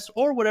Podcasts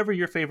or whatever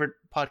your favorite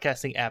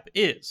podcasting app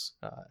is.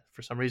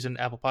 For some reason,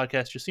 Apple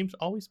Podcasts just seems to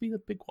always be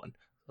the big one.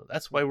 So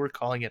that's why we're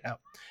calling it out.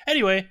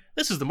 Anyway,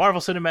 this is the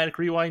Marvel Cinematic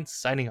Rewind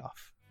signing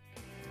off.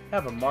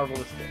 Have a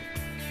marvelous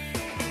day.